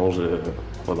faire des mélanges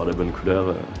pour avoir la bonne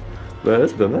couleur. Ouais,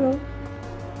 c'est pas mal, hein.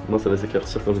 Moi ça va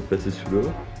s'éclaircir quand je vais passer sous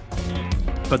l'eau.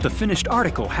 But the finished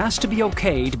article has to be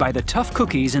okayed by the tough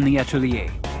cookies in the atelier.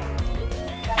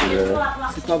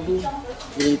 C'est pas beau,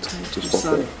 il est tout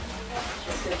sale.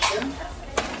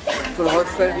 Faut le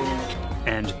refaire.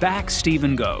 And back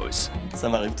Steven goes. Ça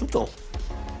m'arrive tout le temps.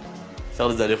 faire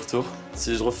des allers-retours.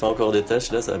 Si je refais encore des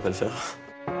tâches, là, ça va pas le faire.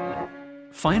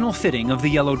 Final fitting of the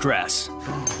yellow dress.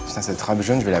 Putain, cette robe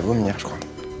jaune, je vais la vomir, je crois.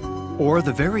 Or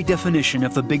the very definition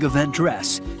of the big event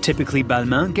dress, typically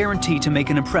Balmain guaranteed to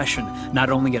make an impression, not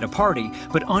only at a party,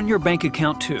 but on your bank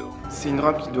account too. C'est une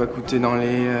robe qui doit coûter dans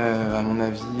les, à mon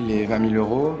avis, les 20 000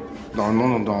 euros. Dans le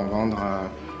monde, on doit en vendre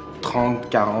 30,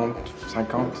 40,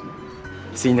 50.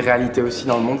 C'est une réalité aussi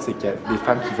dans le monde, c'est qu'il y a des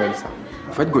femmes qui veulent ça.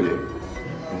 Il faut être gaulé.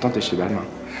 En même temps, t'es chez Balmain.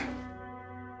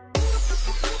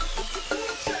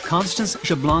 Constance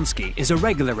Jablonski is a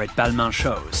regular at Balmain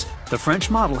shows. The French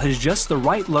model has just the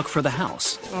right look for the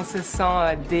house. On se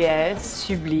sent déesse,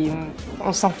 sublime.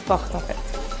 On se sent forte en fait.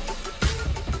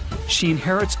 She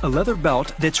inherits a leather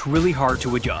belt that's really hard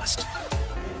to adjust.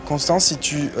 Constance, si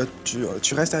tu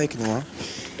restes avec nous, hein.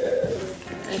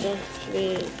 Attends, je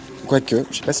vais... Quoique,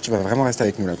 je sais pas si tu vas vraiment rester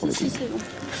avec nous là pour le coup. Si, c'est bon.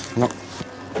 Non.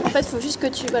 En fait, il faut juste que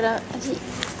tu... Voilà, vas-y.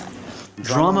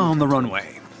 Drama on the runway.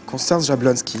 Constance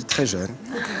Jablonski, très jeune,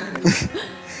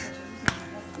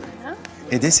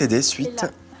 est décédée suite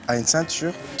à une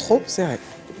ceinture trop serrée.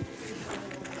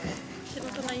 C'est bon,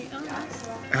 t'en as eu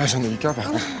un? Ah, j'en ai eu qu'un par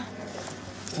contre.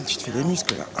 Putain, tu te fais des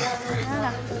muscles là.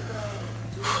 Voilà.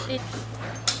 Et...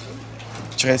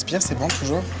 Tu respires, c'est bon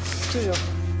toujours? Toujours.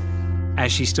 As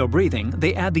she's still breathing,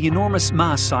 they add the enormous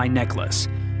Maasai necklace.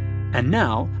 And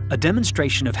now, a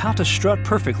demonstration of how to strut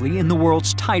perfectly in the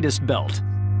world's tightest belt.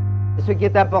 Ce qui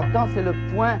est important, c'est le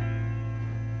point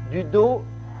du dos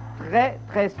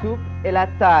très souple et la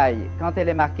taille. Quand elle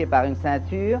est marquée par une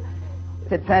ceinture,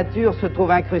 cette ceinture se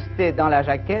trouve incrustée dans la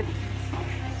jaquette.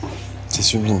 C'est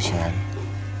sublime, Chanel.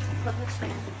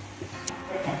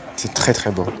 C'est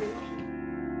très beau.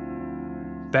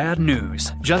 Bad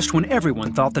news. Just when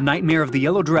everyone thought the nightmare of the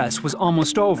yellow dress was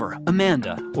almost over,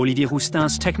 Amanda, Olivier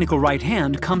Rousteing's technical right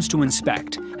hand, comes to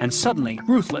inspect. And suddenly,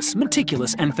 ruthless,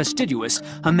 meticulous, and fastidious,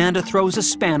 Amanda throws a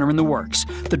spanner in the works.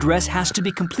 The dress has to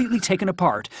be completely taken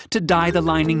apart to dye the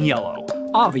lining yellow.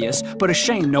 Obvious, but a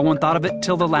shame no one thought of it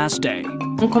till the last day.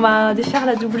 Donc on va défaire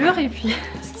la doublure et puis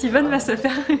Steven va se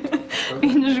faire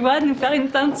une joie de nous faire une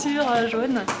teinture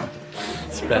jaune.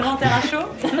 Super. Comment t'es à chaud?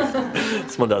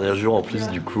 C'est mon dernier jour en plus,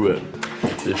 du coup,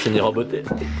 je vais finir en beauté.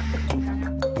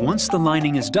 Once the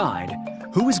lining is dyed,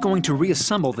 who is going to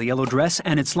reassemble the yellow dress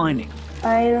and its lining?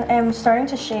 I am starting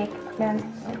to shake, man.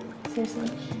 Like,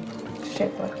 seriously.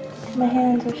 Shake what? My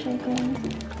hands are shaking.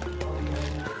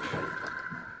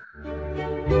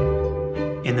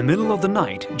 In the middle of the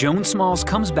night, Joan Smalls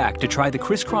comes back to try the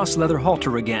crisscross leather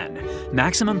halter again.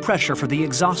 Maximum pressure for the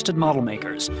exhausted model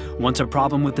makers. Once a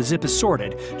problem with the zip is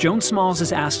sorted, Joan Smalls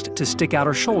is asked to stick out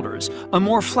her shoulders, a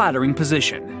more flattering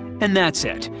position. And that's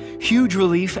it. Huge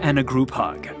relief and a group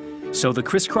hug. So the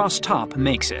crisscross top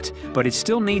makes it, but it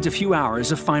still needs a few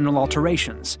hours of final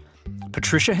alterations.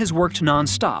 Patricia has worked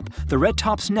non-stop. The red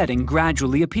top's netting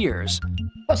gradually appears.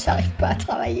 Oh, j'arrive pas à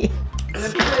travailler.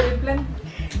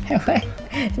 Ouais,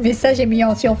 mais ça j'ai mis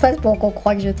en surface pour qu'on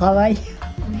croie que je travaille.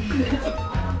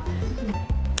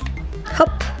 Hop.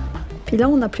 Puis là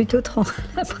on a plutôt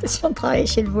l'impression de travailler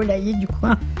chez le volailler du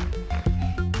coin.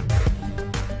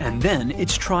 And then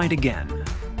it's tried again.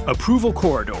 Approval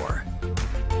corridor.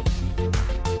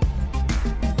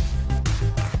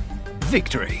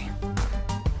 Victory.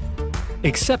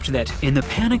 Except that, in the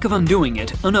panic of undoing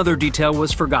it, another detail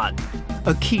was forgotten.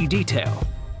 A key detail.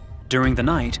 During the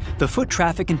night, the foot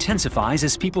traffic intensifies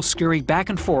as people scurry back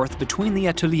and forth between the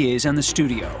ateliers and the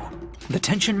studio. The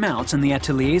tension mounts in the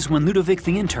ateliers when Ludovic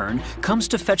the intern comes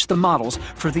to fetch the models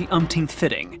for the umpteenth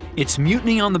fitting. It's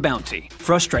mutiny on the Bounty.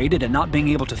 Frustrated at not being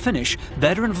able to finish,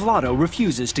 veteran Vlado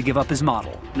refuses to give up his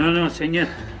model. Non, Seigneur,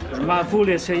 je m'en fous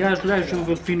l'essayage là, je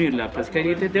veux finir là, parce qu'elle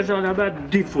était déjà là-bas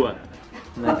 10 fois.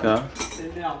 D'accord.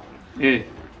 Et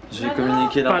je vais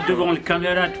communiquer là. Pas devant la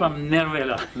caméra, tu vas m'énerver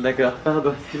là. D'accord,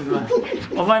 pardon, excuse-moi.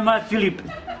 Envoie-moi Philippe.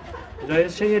 J'ai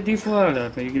essayé 10 fois là,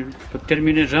 mais je peux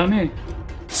terminer jamais.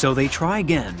 So they try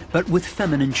again, but with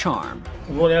feminine charm.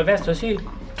 Vous voulez la veste aussi?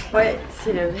 Ouais,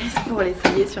 c'est le veste pour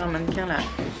l'essayer sur un mannequin là.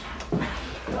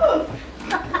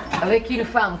 Avec une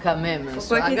femme quand même.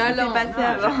 Pourquoi qu'est-ce qui s'est passé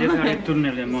avant? J'ai déjà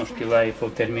retourné les manches il faut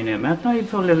terminer. Maintenant, il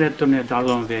faut les retourner dans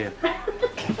l'envers.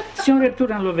 Si on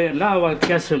retourne à l'envers, là, on va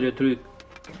casser le truc.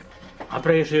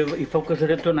 Après, il faut que je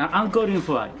retourne encore une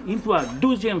fois,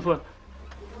 12e fois.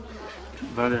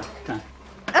 Voilà, putain.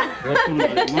 Retourne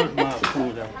les manches, je m'en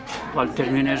fous là. On va le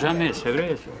terminer jamais, c'est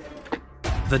vrai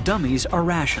ça. The dummies are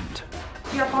rationed.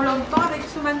 Tu vas prendre longtemps avec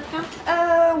ce mannequin?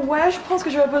 Ouais, je pense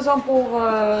que j'aurai besoin pour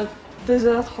 2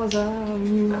 heures, 3 heures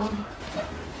minimum.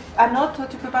 Un autre,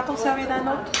 tu peux pas t'en servir d'un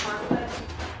autre?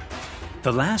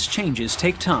 The last changes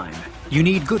take time. You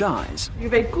need good eyes. Je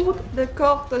vais coudre des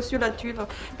cordes sur la tuile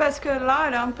parce que là,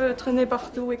 elle est un peu traînée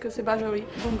partout et que c'est pas joli.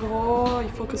 En gros, il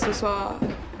faut que ce soit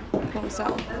comme ça,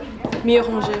 mieux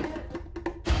rangé.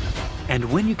 And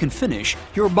when you can finish,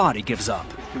 your body gives up.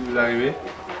 Vous arrivez?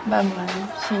 Bah moi,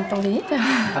 je suis une tendinite.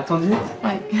 À tendinite?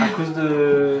 Ouais. À cause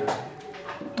de...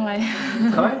 Ouais.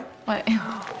 Travail? Ouais.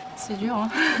 C'est dur, hein.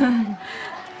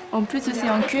 En plus, c'est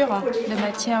en cure. La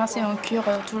matière, c'est en cure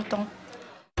tout le temps.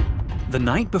 The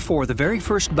night before the very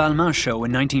first Balmain show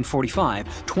in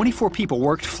 1945, 24 people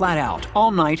worked flat out,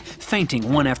 all night, fainting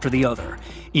one after the other.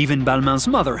 Even Balmain's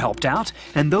mother helped out,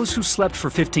 and those who slept for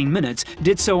 15 minutes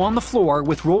did so on the floor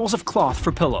with rolls of cloth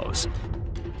for pillows.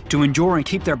 To endure and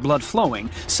keep their blood flowing,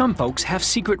 some folks have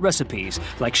secret recipes,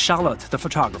 like Charlotte, the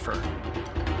photographer.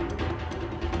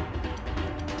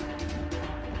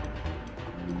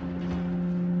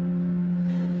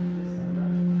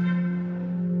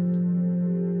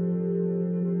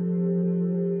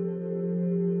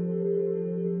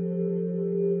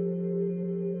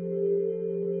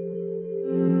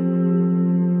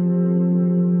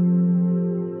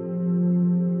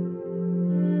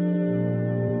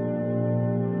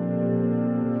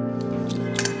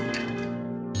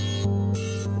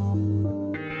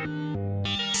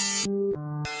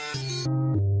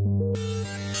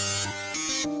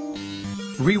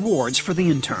 Rewards for the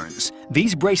interns.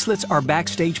 These bracelets are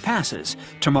backstage passes.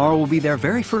 Tomorrow will be their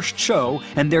very first show,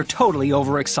 and they're totally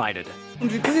overexcited.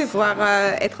 Du coup, je vais pouvoir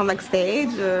être en backstage,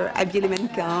 habiller les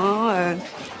mannequins,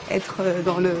 être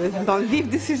dans le vif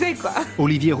du sujet, quoi.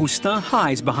 Olivier Rousteing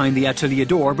hides behind the atelier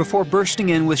door before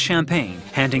bursting in with champagne,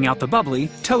 handing out the bubbly,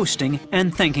 toasting,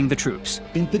 and thanking the troops.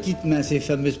 Une petite main, ces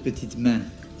fameuses petites mains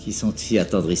qui sont si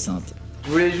attendrissantes.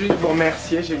 Je voulais juste vous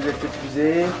remercier, j'ai vous êtes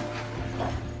épuisé.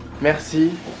 Merci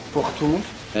pour tout.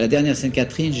 À la dernière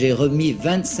Sainte-Catherine, j'ai remis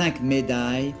 25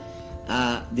 médailles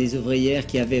à des ouvrières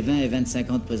qui avaient 20 et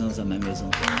 25 ans de présence dans ma maison.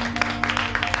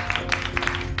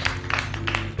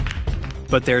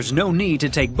 But there's no need to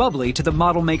take bubbly to the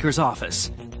model maker's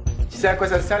office. Tu sais à quoi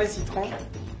ça sert les citrons?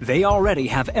 They already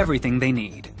have everything they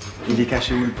need. Il est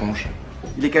caché où le punch?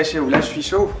 Il est caché où? Là je suis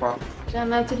chaud ou froid? J'ai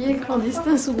un atelier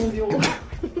clandestin sous mon bureau.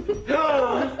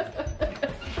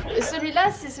 Celui-là,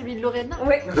 c'est celui de Lorena.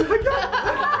 Oui.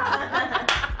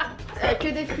 Que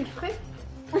des fruits frais.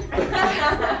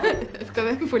 Quand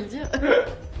même, faut le dire.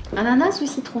 Ananas ou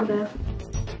citron vert?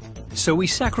 So we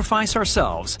sacrifice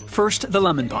ourselves. First, the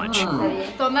lemon punch.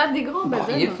 T'en as des grands, bah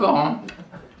Il est fort, hein?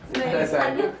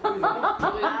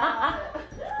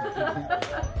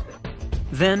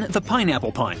 Then the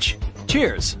pineapple punch.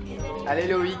 Cheers. Allez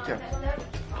Loïc.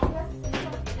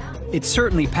 It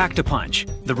certainly packed a punch.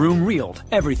 The room reeled.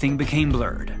 Everything became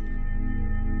blurred.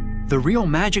 The real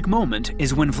magic moment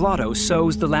is when Vlado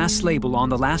sews the last label on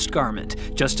the last garment,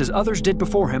 just as others did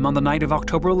before him on the night of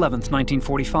October 11th,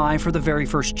 1945 for the very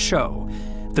first show.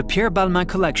 The Pierre Balmain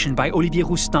collection by Olivier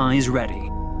Rousteing is ready.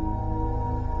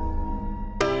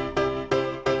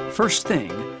 First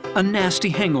thing, a nasty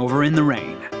hangover in the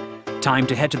rain. Time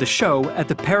to head to the show at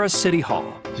the Paris City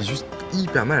Hall. J'ai juste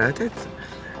hyper mal à la tête.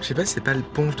 Je sais pas si c'est pas le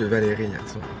punch de Valérie hier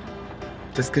soir.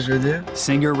 Tu sais ce que je veux dire?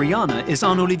 Singer Rihanna is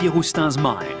on Olivier Rousteing's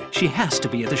mind. She has to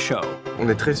be at the show. On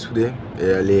est très soudés et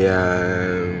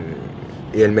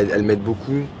elle m'aide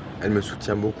beaucoup, elle me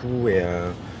soutient beaucoup et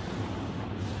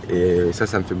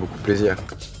ça me fait beaucoup plaisir.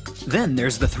 Then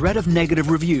there's the threat of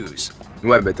negative reviews.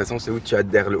 Ouais, bah de toute façon c'est où tu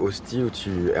adhères au style ou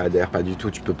tu adhères pas du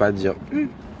tout. Tu peux pas dire.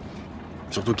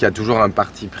 Surtout qu'il y a toujours un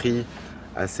parti pris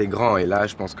assez grand et là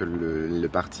je pense que le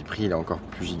parti pris il est encore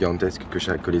plus gigantesque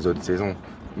que les autres saisons.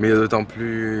 Mais d'autant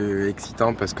plus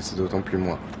excitant parce que c'est d'autant plus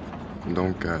moi.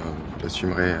 Donc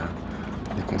j'assumerai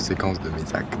les conséquences de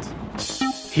mes actes.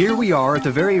 Here we are at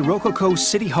the very rococo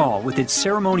City Hall with its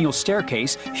ceremonial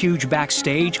staircase, huge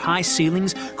backstage, high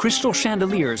ceilings, crystal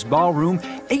chandeliers, ballroom,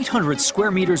 800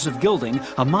 square meters of gilding,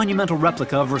 a monumental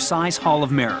replica of Versailles Hall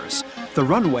of Mirrors. The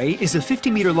runway is a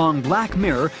 50-meter-long black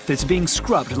mirror that's being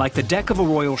scrubbed like the deck of a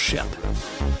royal ship.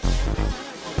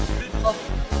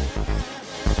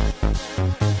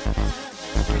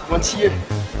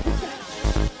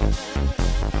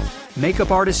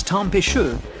 Makeup artist Tom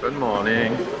Pécheux Good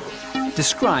morning.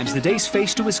 describes the day's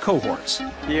face to his cohorts.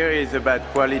 Here is about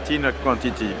quality, not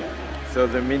quantity. So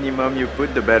the minimum you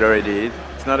put, the better it is.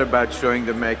 It's not about showing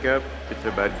the makeup, it's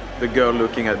about the girl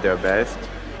looking at their best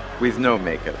with no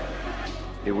makeup.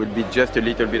 It will be just a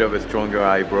little bit of a stronger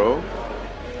eyebrow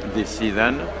this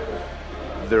season.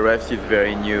 The rest is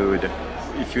very nude.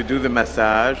 If you do the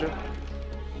massage,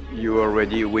 you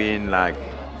already win like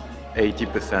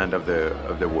 80% of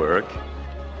the work.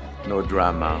 No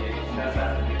drama.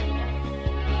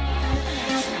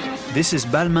 This is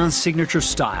Balmain's signature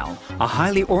style, a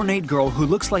highly ornate girl who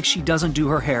looks like she doesn't do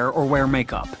her hair or wear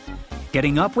makeup.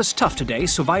 Getting up was tough today,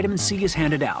 so vitamin C is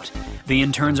handed out. The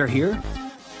interns are here.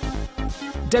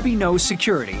 Debbie knows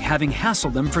security, having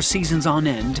hassled them for seasons on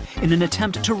end in an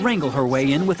attempt to wrangle her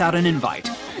way in without an invite.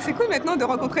 C'est cool maintenant de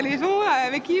rencontrer les gens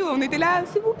avec qui on était là,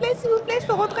 s'il vous plaît, je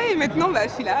peux rentrer. Et maintenant, bah,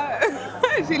 je suis là,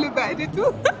 j'ai le badge et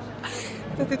tout.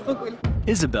 Ça, c'est trop cool.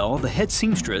 Isabel, the head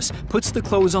seamstress, puts the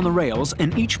clothes on the rails,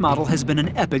 and each model has been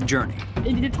an epic journey.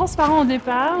 Il est transparent au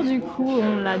départ, du coup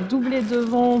on l'a doublé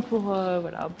devant pour,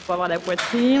 voilà, pour avoir la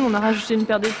poitrine. On a rajouté une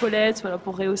paire d'épaulettes voilà,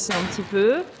 pour rehausser un petit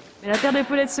peu. Mais la paire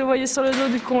d'épaulettes se voyait sur le dos,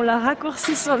 du coup on l'a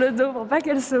raccourcie sur le dos pour pas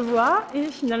qu'elle se voie. Et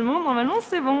finalement, normalement,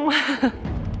 c'est bon.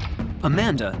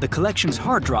 Amanda, the collection's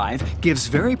hard drive, gives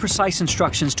very precise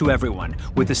instructions to everyone,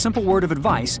 with the simple word of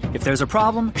advice: if there's a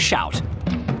problem, shout.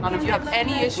 And if you have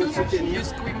any issues, you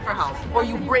scream for help, or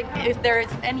you break if there is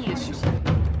any issue.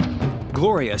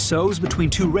 Gloria sews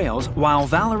between two rails while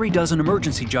Valerie does an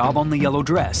emergency job on the yellow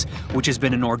dress, which has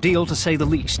been an ordeal to say the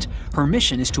least. Her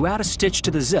mission is to add a stitch to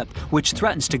the zip, which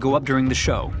threatens to go up during the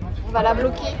show. On va la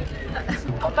bloquer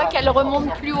pour pas qu'elle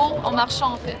remonte plus haut en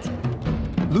marchant en fait.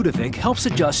 Ludovic helps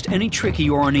adjust any tricky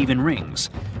or uneven rings.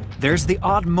 There's the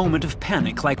odd moment of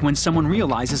panic, like when someone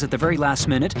realizes at the very last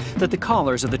minute that the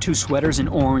collars of the two sweaters in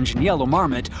orange and yellow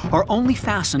marmot are only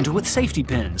fastened with safety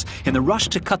pins. In the rush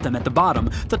to cut them at the bottom,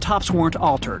 the tops weren't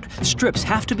altered. Strips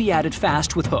have to be added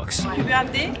fast with hooks. Tu veux un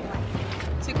dé?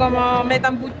 C'est comme mettre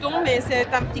un bouton, mais c'est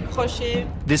un petit crochet.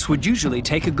 This would usually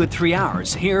take a good 3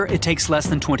 hours. Here, it takes less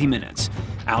than 20 minutes.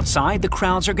 Outside, the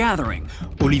crowds are gathering.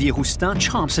 Olivier Rousteing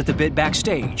chomps at the bit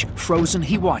backstage. Frozen,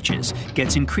 he watches,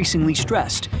 gets increasingly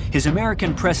stressed. His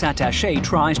American press attaché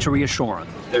tries to reassure him.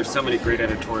 There's so many great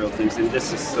editorial things, and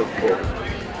this is so cool.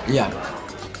 Yeah.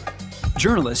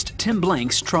 Journalist Tim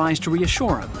Blanks tries to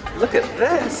reassure him. Look at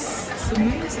this. It's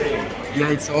amazing. Yeah,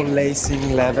 it's all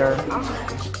lacing leather.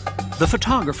 The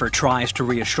photographer tries to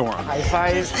reassure him. High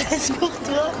five.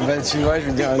 Ben, tu vois, je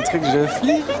veux dire un truc, je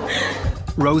flippe.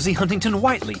 Rosie Huntington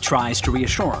Whiteley tries to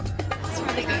reassure him.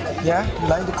 Yeah, you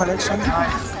like the collection?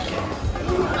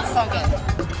 So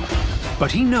good.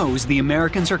 But he knows the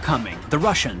Americans are coming. The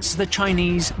Russians, the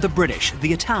Chinese, the British,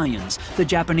 the Italians, the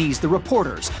Japanese, the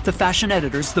reporters, the fashion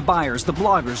editors, the buyers, the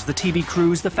bloggers, the TV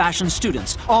crews, the fashion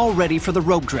students, all ready for the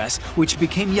robe dress, which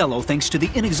became yellow thanks to the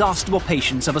inexhaustible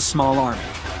patience of a small army.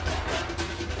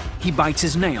 He bites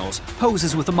his nails,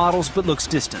 poses with the models but looks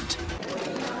distant.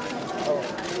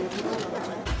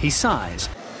 He sighs,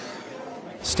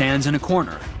 stands in a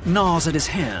corner, gnaws at his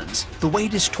hands. The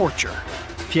weight is torture.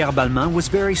 Pierre Balmain was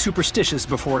very superstitious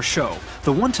before a show.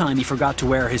 The one time he forgot to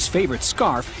wear his favorite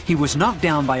scarf, he was knocked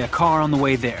down by a car on the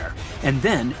way there. And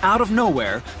then, out of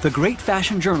nowhere, the great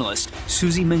fashion journalist,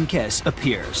 Suzy Menkes,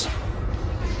 appears.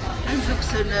 Don't look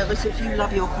so nervous. If you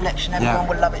love your collection, everyone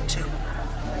will love it too.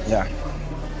 Yeah.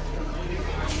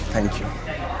 Thank you.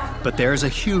 But there's a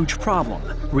huge problem.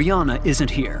 Rihanna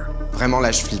isn't here. Vraiment,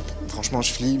 là, je flippe. Franchement,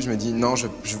 je flippe. Je me dis, non,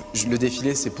 le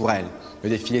défilé, c'est pour elle. Le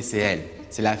défilé, c'est elle.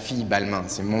 C'est la fille Balmain.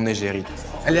 C'est mon égérie.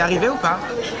 Elle est arrivée ou pas?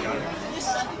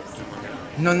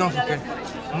 Non, non,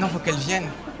 faut qu'elle vienne.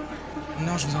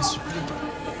 Non, je vous en supplie.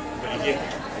 Olivier,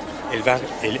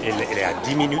 elle est à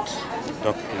 10 minutes.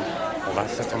 Donc, on va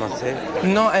ça commencer.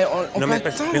 Non, on non, peut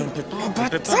attendre. Mais on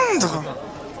peut attendre.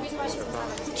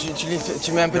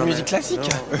 Tu mets un peu de musique classique.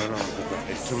 Non.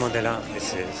 Tout le monde est là.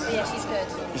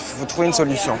 Il faut trouver une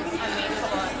solution.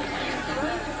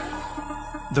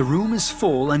 The room is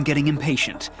full and getting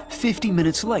impatient. 50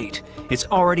 minutes late. It's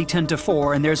already 10 to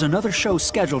 4 and there's another show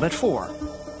scheduled at 4.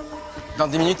 Dans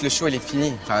 10 minutes, le show, il est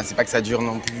fini. Enfin, c'est pas que ça dure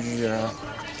non plus.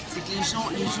 C'est que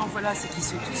les gens, voilà, c'est qu'ils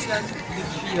sont tous là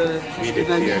depuis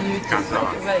 20 minutes. 15 ans.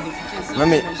 Ouais, depuis 15 ans. Ouais,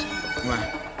 mais... Ouais.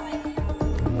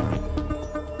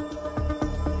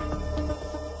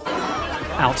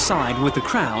 Outside with the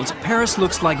crowds, Paris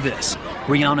looks like this.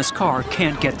 Rihanna's car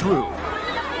can't get through.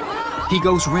 He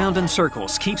goes round in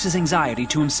circles, keeps his anxiety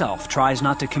to himself, tries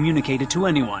not to communicate it to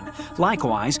anyone.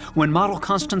 Likewise, when model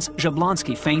Constance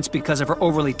Jablonski faints because of her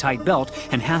overly tight belt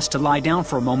and has to lie down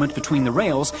for a moment between the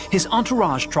rails, his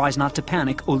entourage tries not to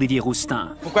panic Olivier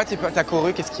Rousteing. Pourquoi t'as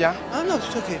couru? Qu'est-ce qu'il y a? Ah non,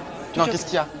 tout à fait. Non, qu'est-ce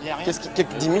qu'il y a?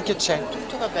 Dis-moi que c'è.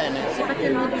 Tout va bene. C'est pas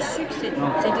tellement du sucre,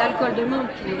 c'est de l'alcool de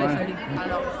menthe qu'il aurait fallu.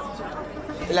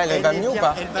 Et là, elle va mieux ou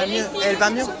pas? Elle va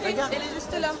mieux. Regarde. Elle est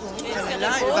juste là. Elle est là,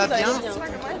 elle va bien.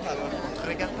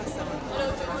 Regarde pas ça.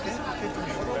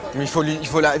 Mais il faut lui...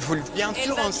 Bien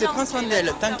sûr, on sait prendre soin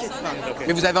d'elle, t'inquiète pas.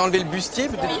 Mais vous avez enlevé le bustier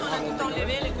peut-être?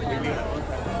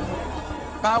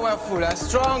 Powerful,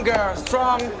 stronger,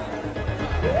 strong.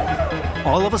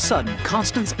 All of a sudden,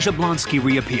 Constance Jablonski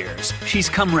reappears. She's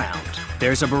come round.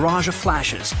 There's a barrage of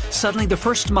flashes. Suddenly, the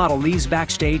first model leaves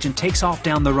backstage and takes off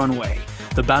down the runway.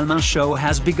 The Balmain show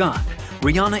has begun.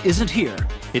 Rihanna isn't here.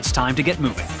 It's time to get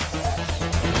moving.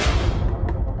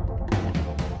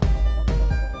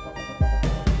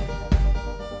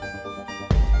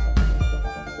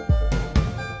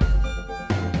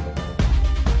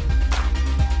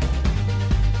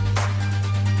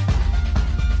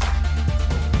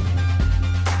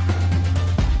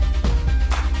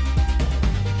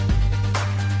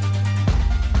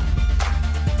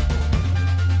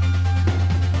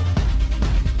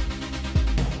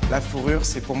 La fourrure,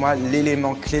 c'est pour moi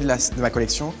l'élément clé de ma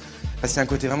collection, parce qu'il y a un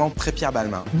côté vraiment très Pierre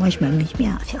Balmain. Moi, je m'amuse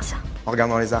bien à faire ça. En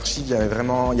regardant les archives, il y avait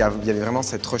vraiment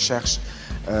cette recherche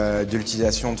de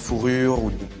l'utilisation de fourrure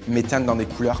ou de méthane dans des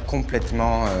couleurs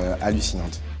complètement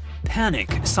hallucinantes. Panic,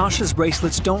 Sasha's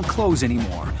bracelets don't close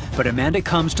anymore, but Amanda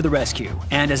comes to the rescue,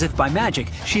 and as if by magic,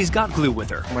 she's got glue with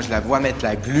her. Moi, je la vois mettre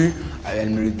la glu, elle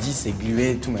me le dit, c'est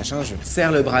glué, tout machin. Je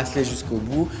serre le bracelet jusqu'au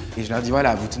bout et je leur dis,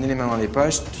 voilà, vous tenez les mains dans les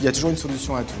poches, il y a toujours une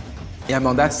solution à tout. Et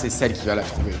Amanda, c'est celle qui va la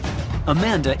trouver.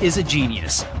 Amanda is a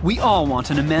genius. We all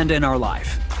want an Amanda in our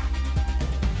life.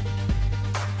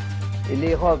 Et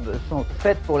les robes sont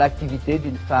faites pour l'activité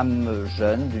d'une femme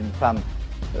jeune, d'une femme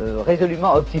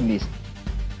résolument optimiste.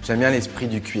 J'aime bien l'esprit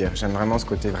du cuir, j'aime vraiment ce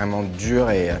côté vraiment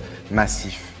dur et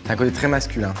massif. C'est un côté très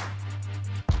masculin.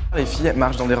 Les filles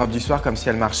marchent dans des robes du soir comme si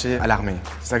elles marchaient à l'armée.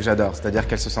 C'est ça que j'adore, c'est-à-dire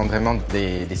qu'elles se sentent vraiment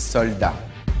des soldats.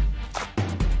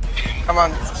 Come on,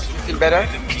 you feel better?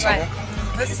 Ouais.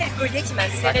 Moi aussi, c'est le collier qui m'a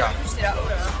serré le cou, j'étais là, oh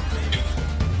là là.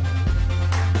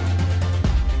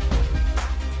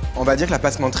 On va dire que la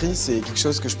passementerie, c'est quelque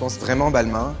chose que je pense vraiment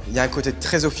Balmain. Il y a un côté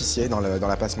très officier dans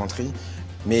la passementerie.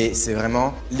 Mais c'est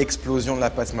vraiment l'explosion de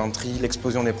la passementerie,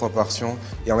 l'explosion des proportions.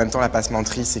 Et en même temps, la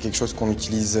passementerie, c'est quelque chose qu'on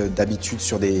utilise d'habitude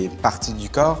sur des parties du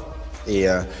corps et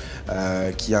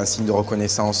qui est un signe de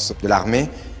reconnaissance de l'armée.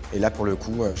 Et là, pour le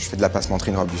coup, je fais de la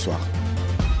passementerie une robe du soir.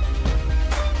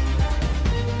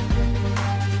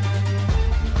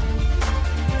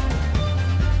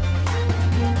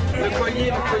 Le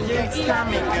collier, c'est un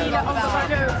mec.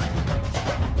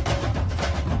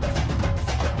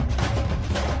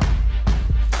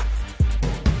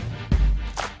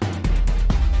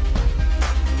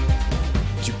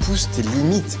 Tu pousses tes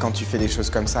limites quand tu fais des choses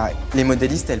comme ça. Les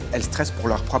modélistes, elles stressent pour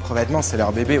leurs propres vêtements, c'est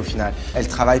leur bébé au final. Elles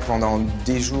travaillent pendant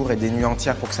des jours et des nuits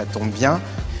entières pour que ça tombe bien.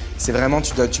 C'est vraiment,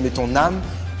 tu mets ton âme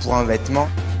pour un vêtement.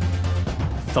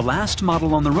 The last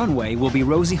model on the runway will be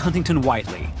Rosie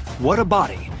Huntington-Whiteley. What a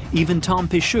body! Even Tom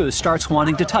Picheux starts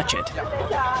wanting to touch it.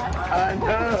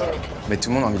 Mais tout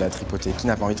le monde a envie de la tripoter. Qui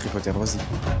n'a pas envie de tripoter Rosie?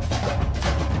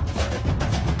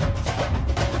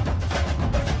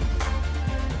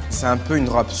 C'est un peu une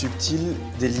robe subtile,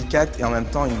 délicate et en même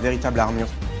temps une véritable armure.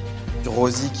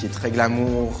 Rosie qui est très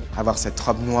glamour, avoir cette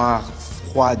robe noire,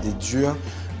 froide et dure,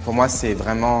 pour moi c'est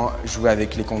vraiment jouer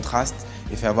avec les contrastes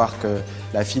et faire voir que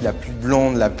la fille la plus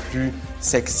blonde, la plus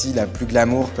sexy, la plus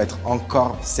glamour peut être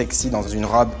encore sexy dans une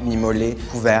robe mi-mollet,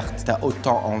 couverte. T'as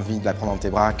autant envie de la prendre dans tes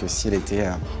bras que si elle était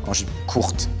en jupe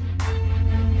courte.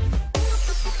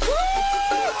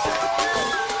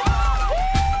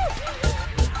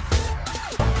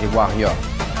 Les warriors,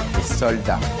 les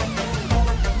soldats,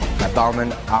 la Balmain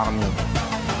Army.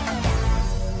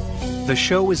 The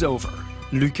show is over.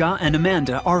 Luca and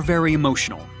Amanda are very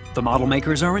emotional. The model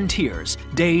makers are in tears.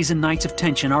 Days and nights of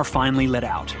tension are finally let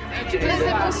out. Toutes les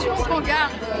émotions se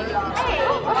regardent.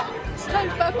 Hey,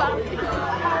 papa.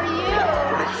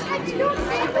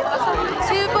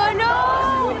 C'est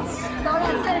bono.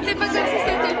 C'est pas comme si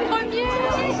c'était le premier.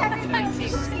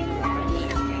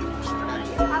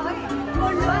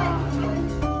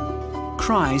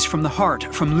 Cries from the heart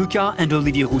from Luca and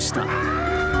Olivier Rousteing.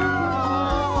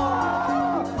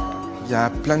 Il y a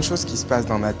plein de choses qui se passent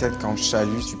dans ma tête quand je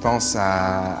salue. Tu penses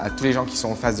à tous les gens qui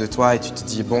sont en face de toi et tu te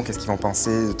dis, bon, qu'est-ce qu'ils vont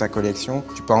penser de ta collection?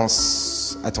 Tu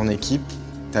penses à ton équipe,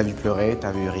 t'as vu pleurer,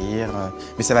 t'as vu rire,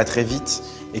 mais ça va très vite.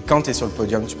 Et quand t'es sur le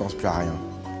podium, tu penses plus à rien.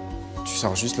 Tu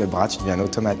sors juste le bras, tu deviens un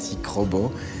automatique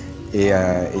robot et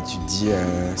tu te dis,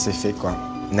 c'est fait quoi.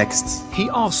 Next. He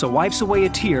also wipes away a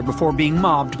tear before being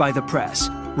mobbed by the press.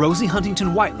 Rosie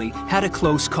Huntington-Whiteley had a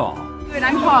close call. Good,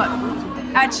 I'm hot.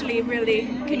 Actually, really,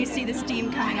 can you see the steam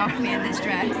coming off me in this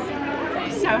dress?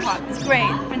 So hot. It's great.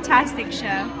 Fantastic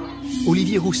show.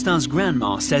 Olivier Rousteing's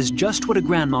grandma says just what a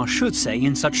grandma should say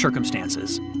in such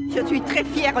circumstances. Je suis très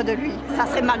fière de lui. Ça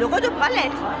serait malheureux de ne pas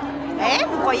l'être. Eh,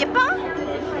 vous croyez pas?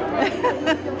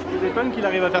 Vous étonne qu'il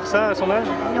arrive à faire ça à son âge?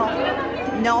 Non,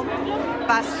 non,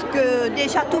 parce que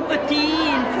déjà tout petit,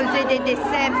 il faisait des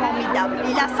dessins formidables.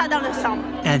 Il a ça dans le sang.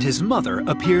 And his mother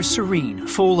appears serene,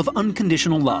 full of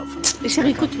unconditional love.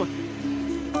 Chérie, écoute-moi.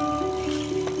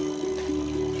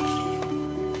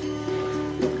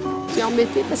 Tu es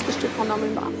embêtée parce que je te prends dans mes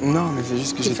bras. Non, mais c'est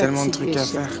juste que j'ai tellement de trucs à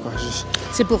faire, quoi.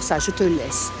 C'est pour ça, je te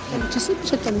laisse. Tu sais que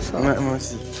je t'aime fort. Ouais, moi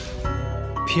aussi.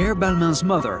 Pierre Balmain's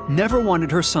mother never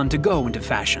wanted her son to go into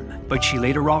fashion, but she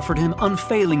later offered him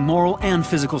unfailing moral and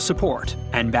physical support.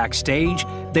 And backstage,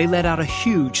 they let out a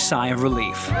huge sigh of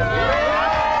relief.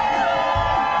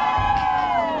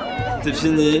 C'est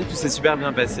fini, tout s'est super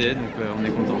bien passé, donc on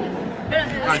est content.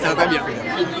 Ah, ça va bien.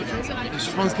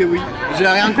 Je pense que oui. J'ai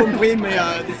rien compris, mais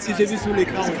si j'ai vu sous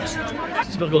l'écran, oui. Je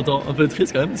suis super content, un peu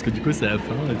triste quand même, parce que du coup c'est la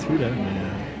fin et tout là,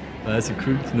 mais ouais, c'est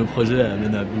cool, tous nos projets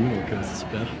amènent à bout, donc c'est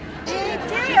super. J'ai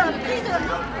été prise de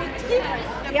trip,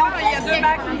 et en fait, il y a 2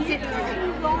 bacs, c'est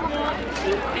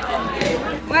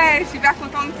Ouais, je suis super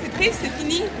contente. C'est triste, c'est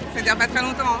fini. Ça dure pas très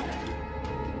longtemps.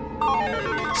 Hein.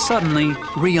 Suddenly,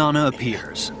 Rihanna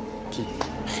appears. Qui?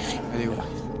 Elle est où?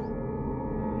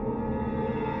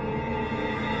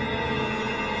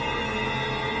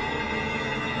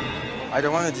 I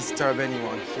don't want to disturb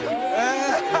anyone here.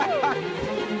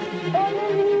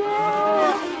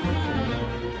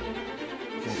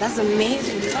 That's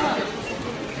amazing.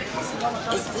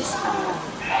 Is this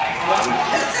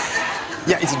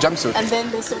Yeah, it's a jumpsuit. And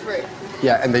then the super.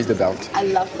 Yeah, and there's the belt. I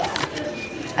love that.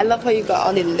 I love how you got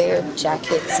all the layered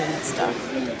jackets and stuff.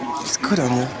 It's good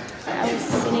on you. I was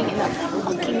sitting in that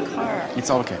fucking car. It's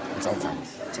all okay. It's all fine.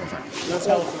 It's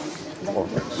all fine.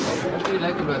 What do you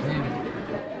like about him?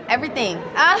 Everything.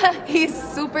 He's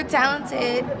super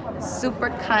talented, super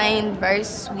kind, very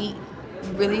sweet,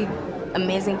 really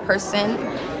amazing person.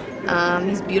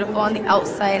 He's beautiful on the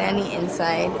outside and the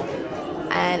inside.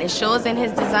 And it shows in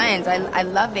his designs. I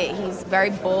love it. He's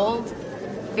very bold,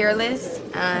 fearless,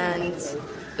 and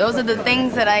those are the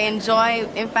things that I enjoy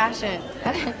in fashion.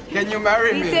 Can you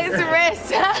marry me? He takes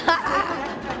risks.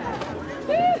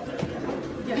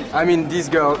 I mean, this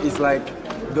girl is like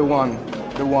the one.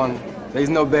 There is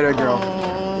no better girl.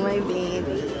 Oh, my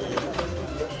baby.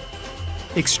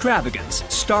 Extravagance,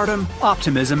 stardom,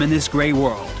 optimism in this grey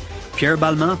world. Pierre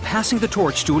Balmain passing the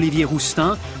torch to Olivier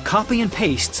Rousteing, copy and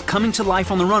pastes coming to life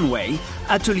on the runway,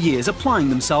 ateliers applying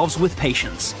themselves with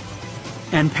patience.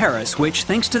 And Paris, which,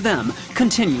 thanks to them,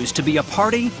 continues to be a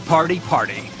party.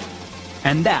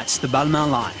 And that's the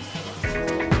Balmain line.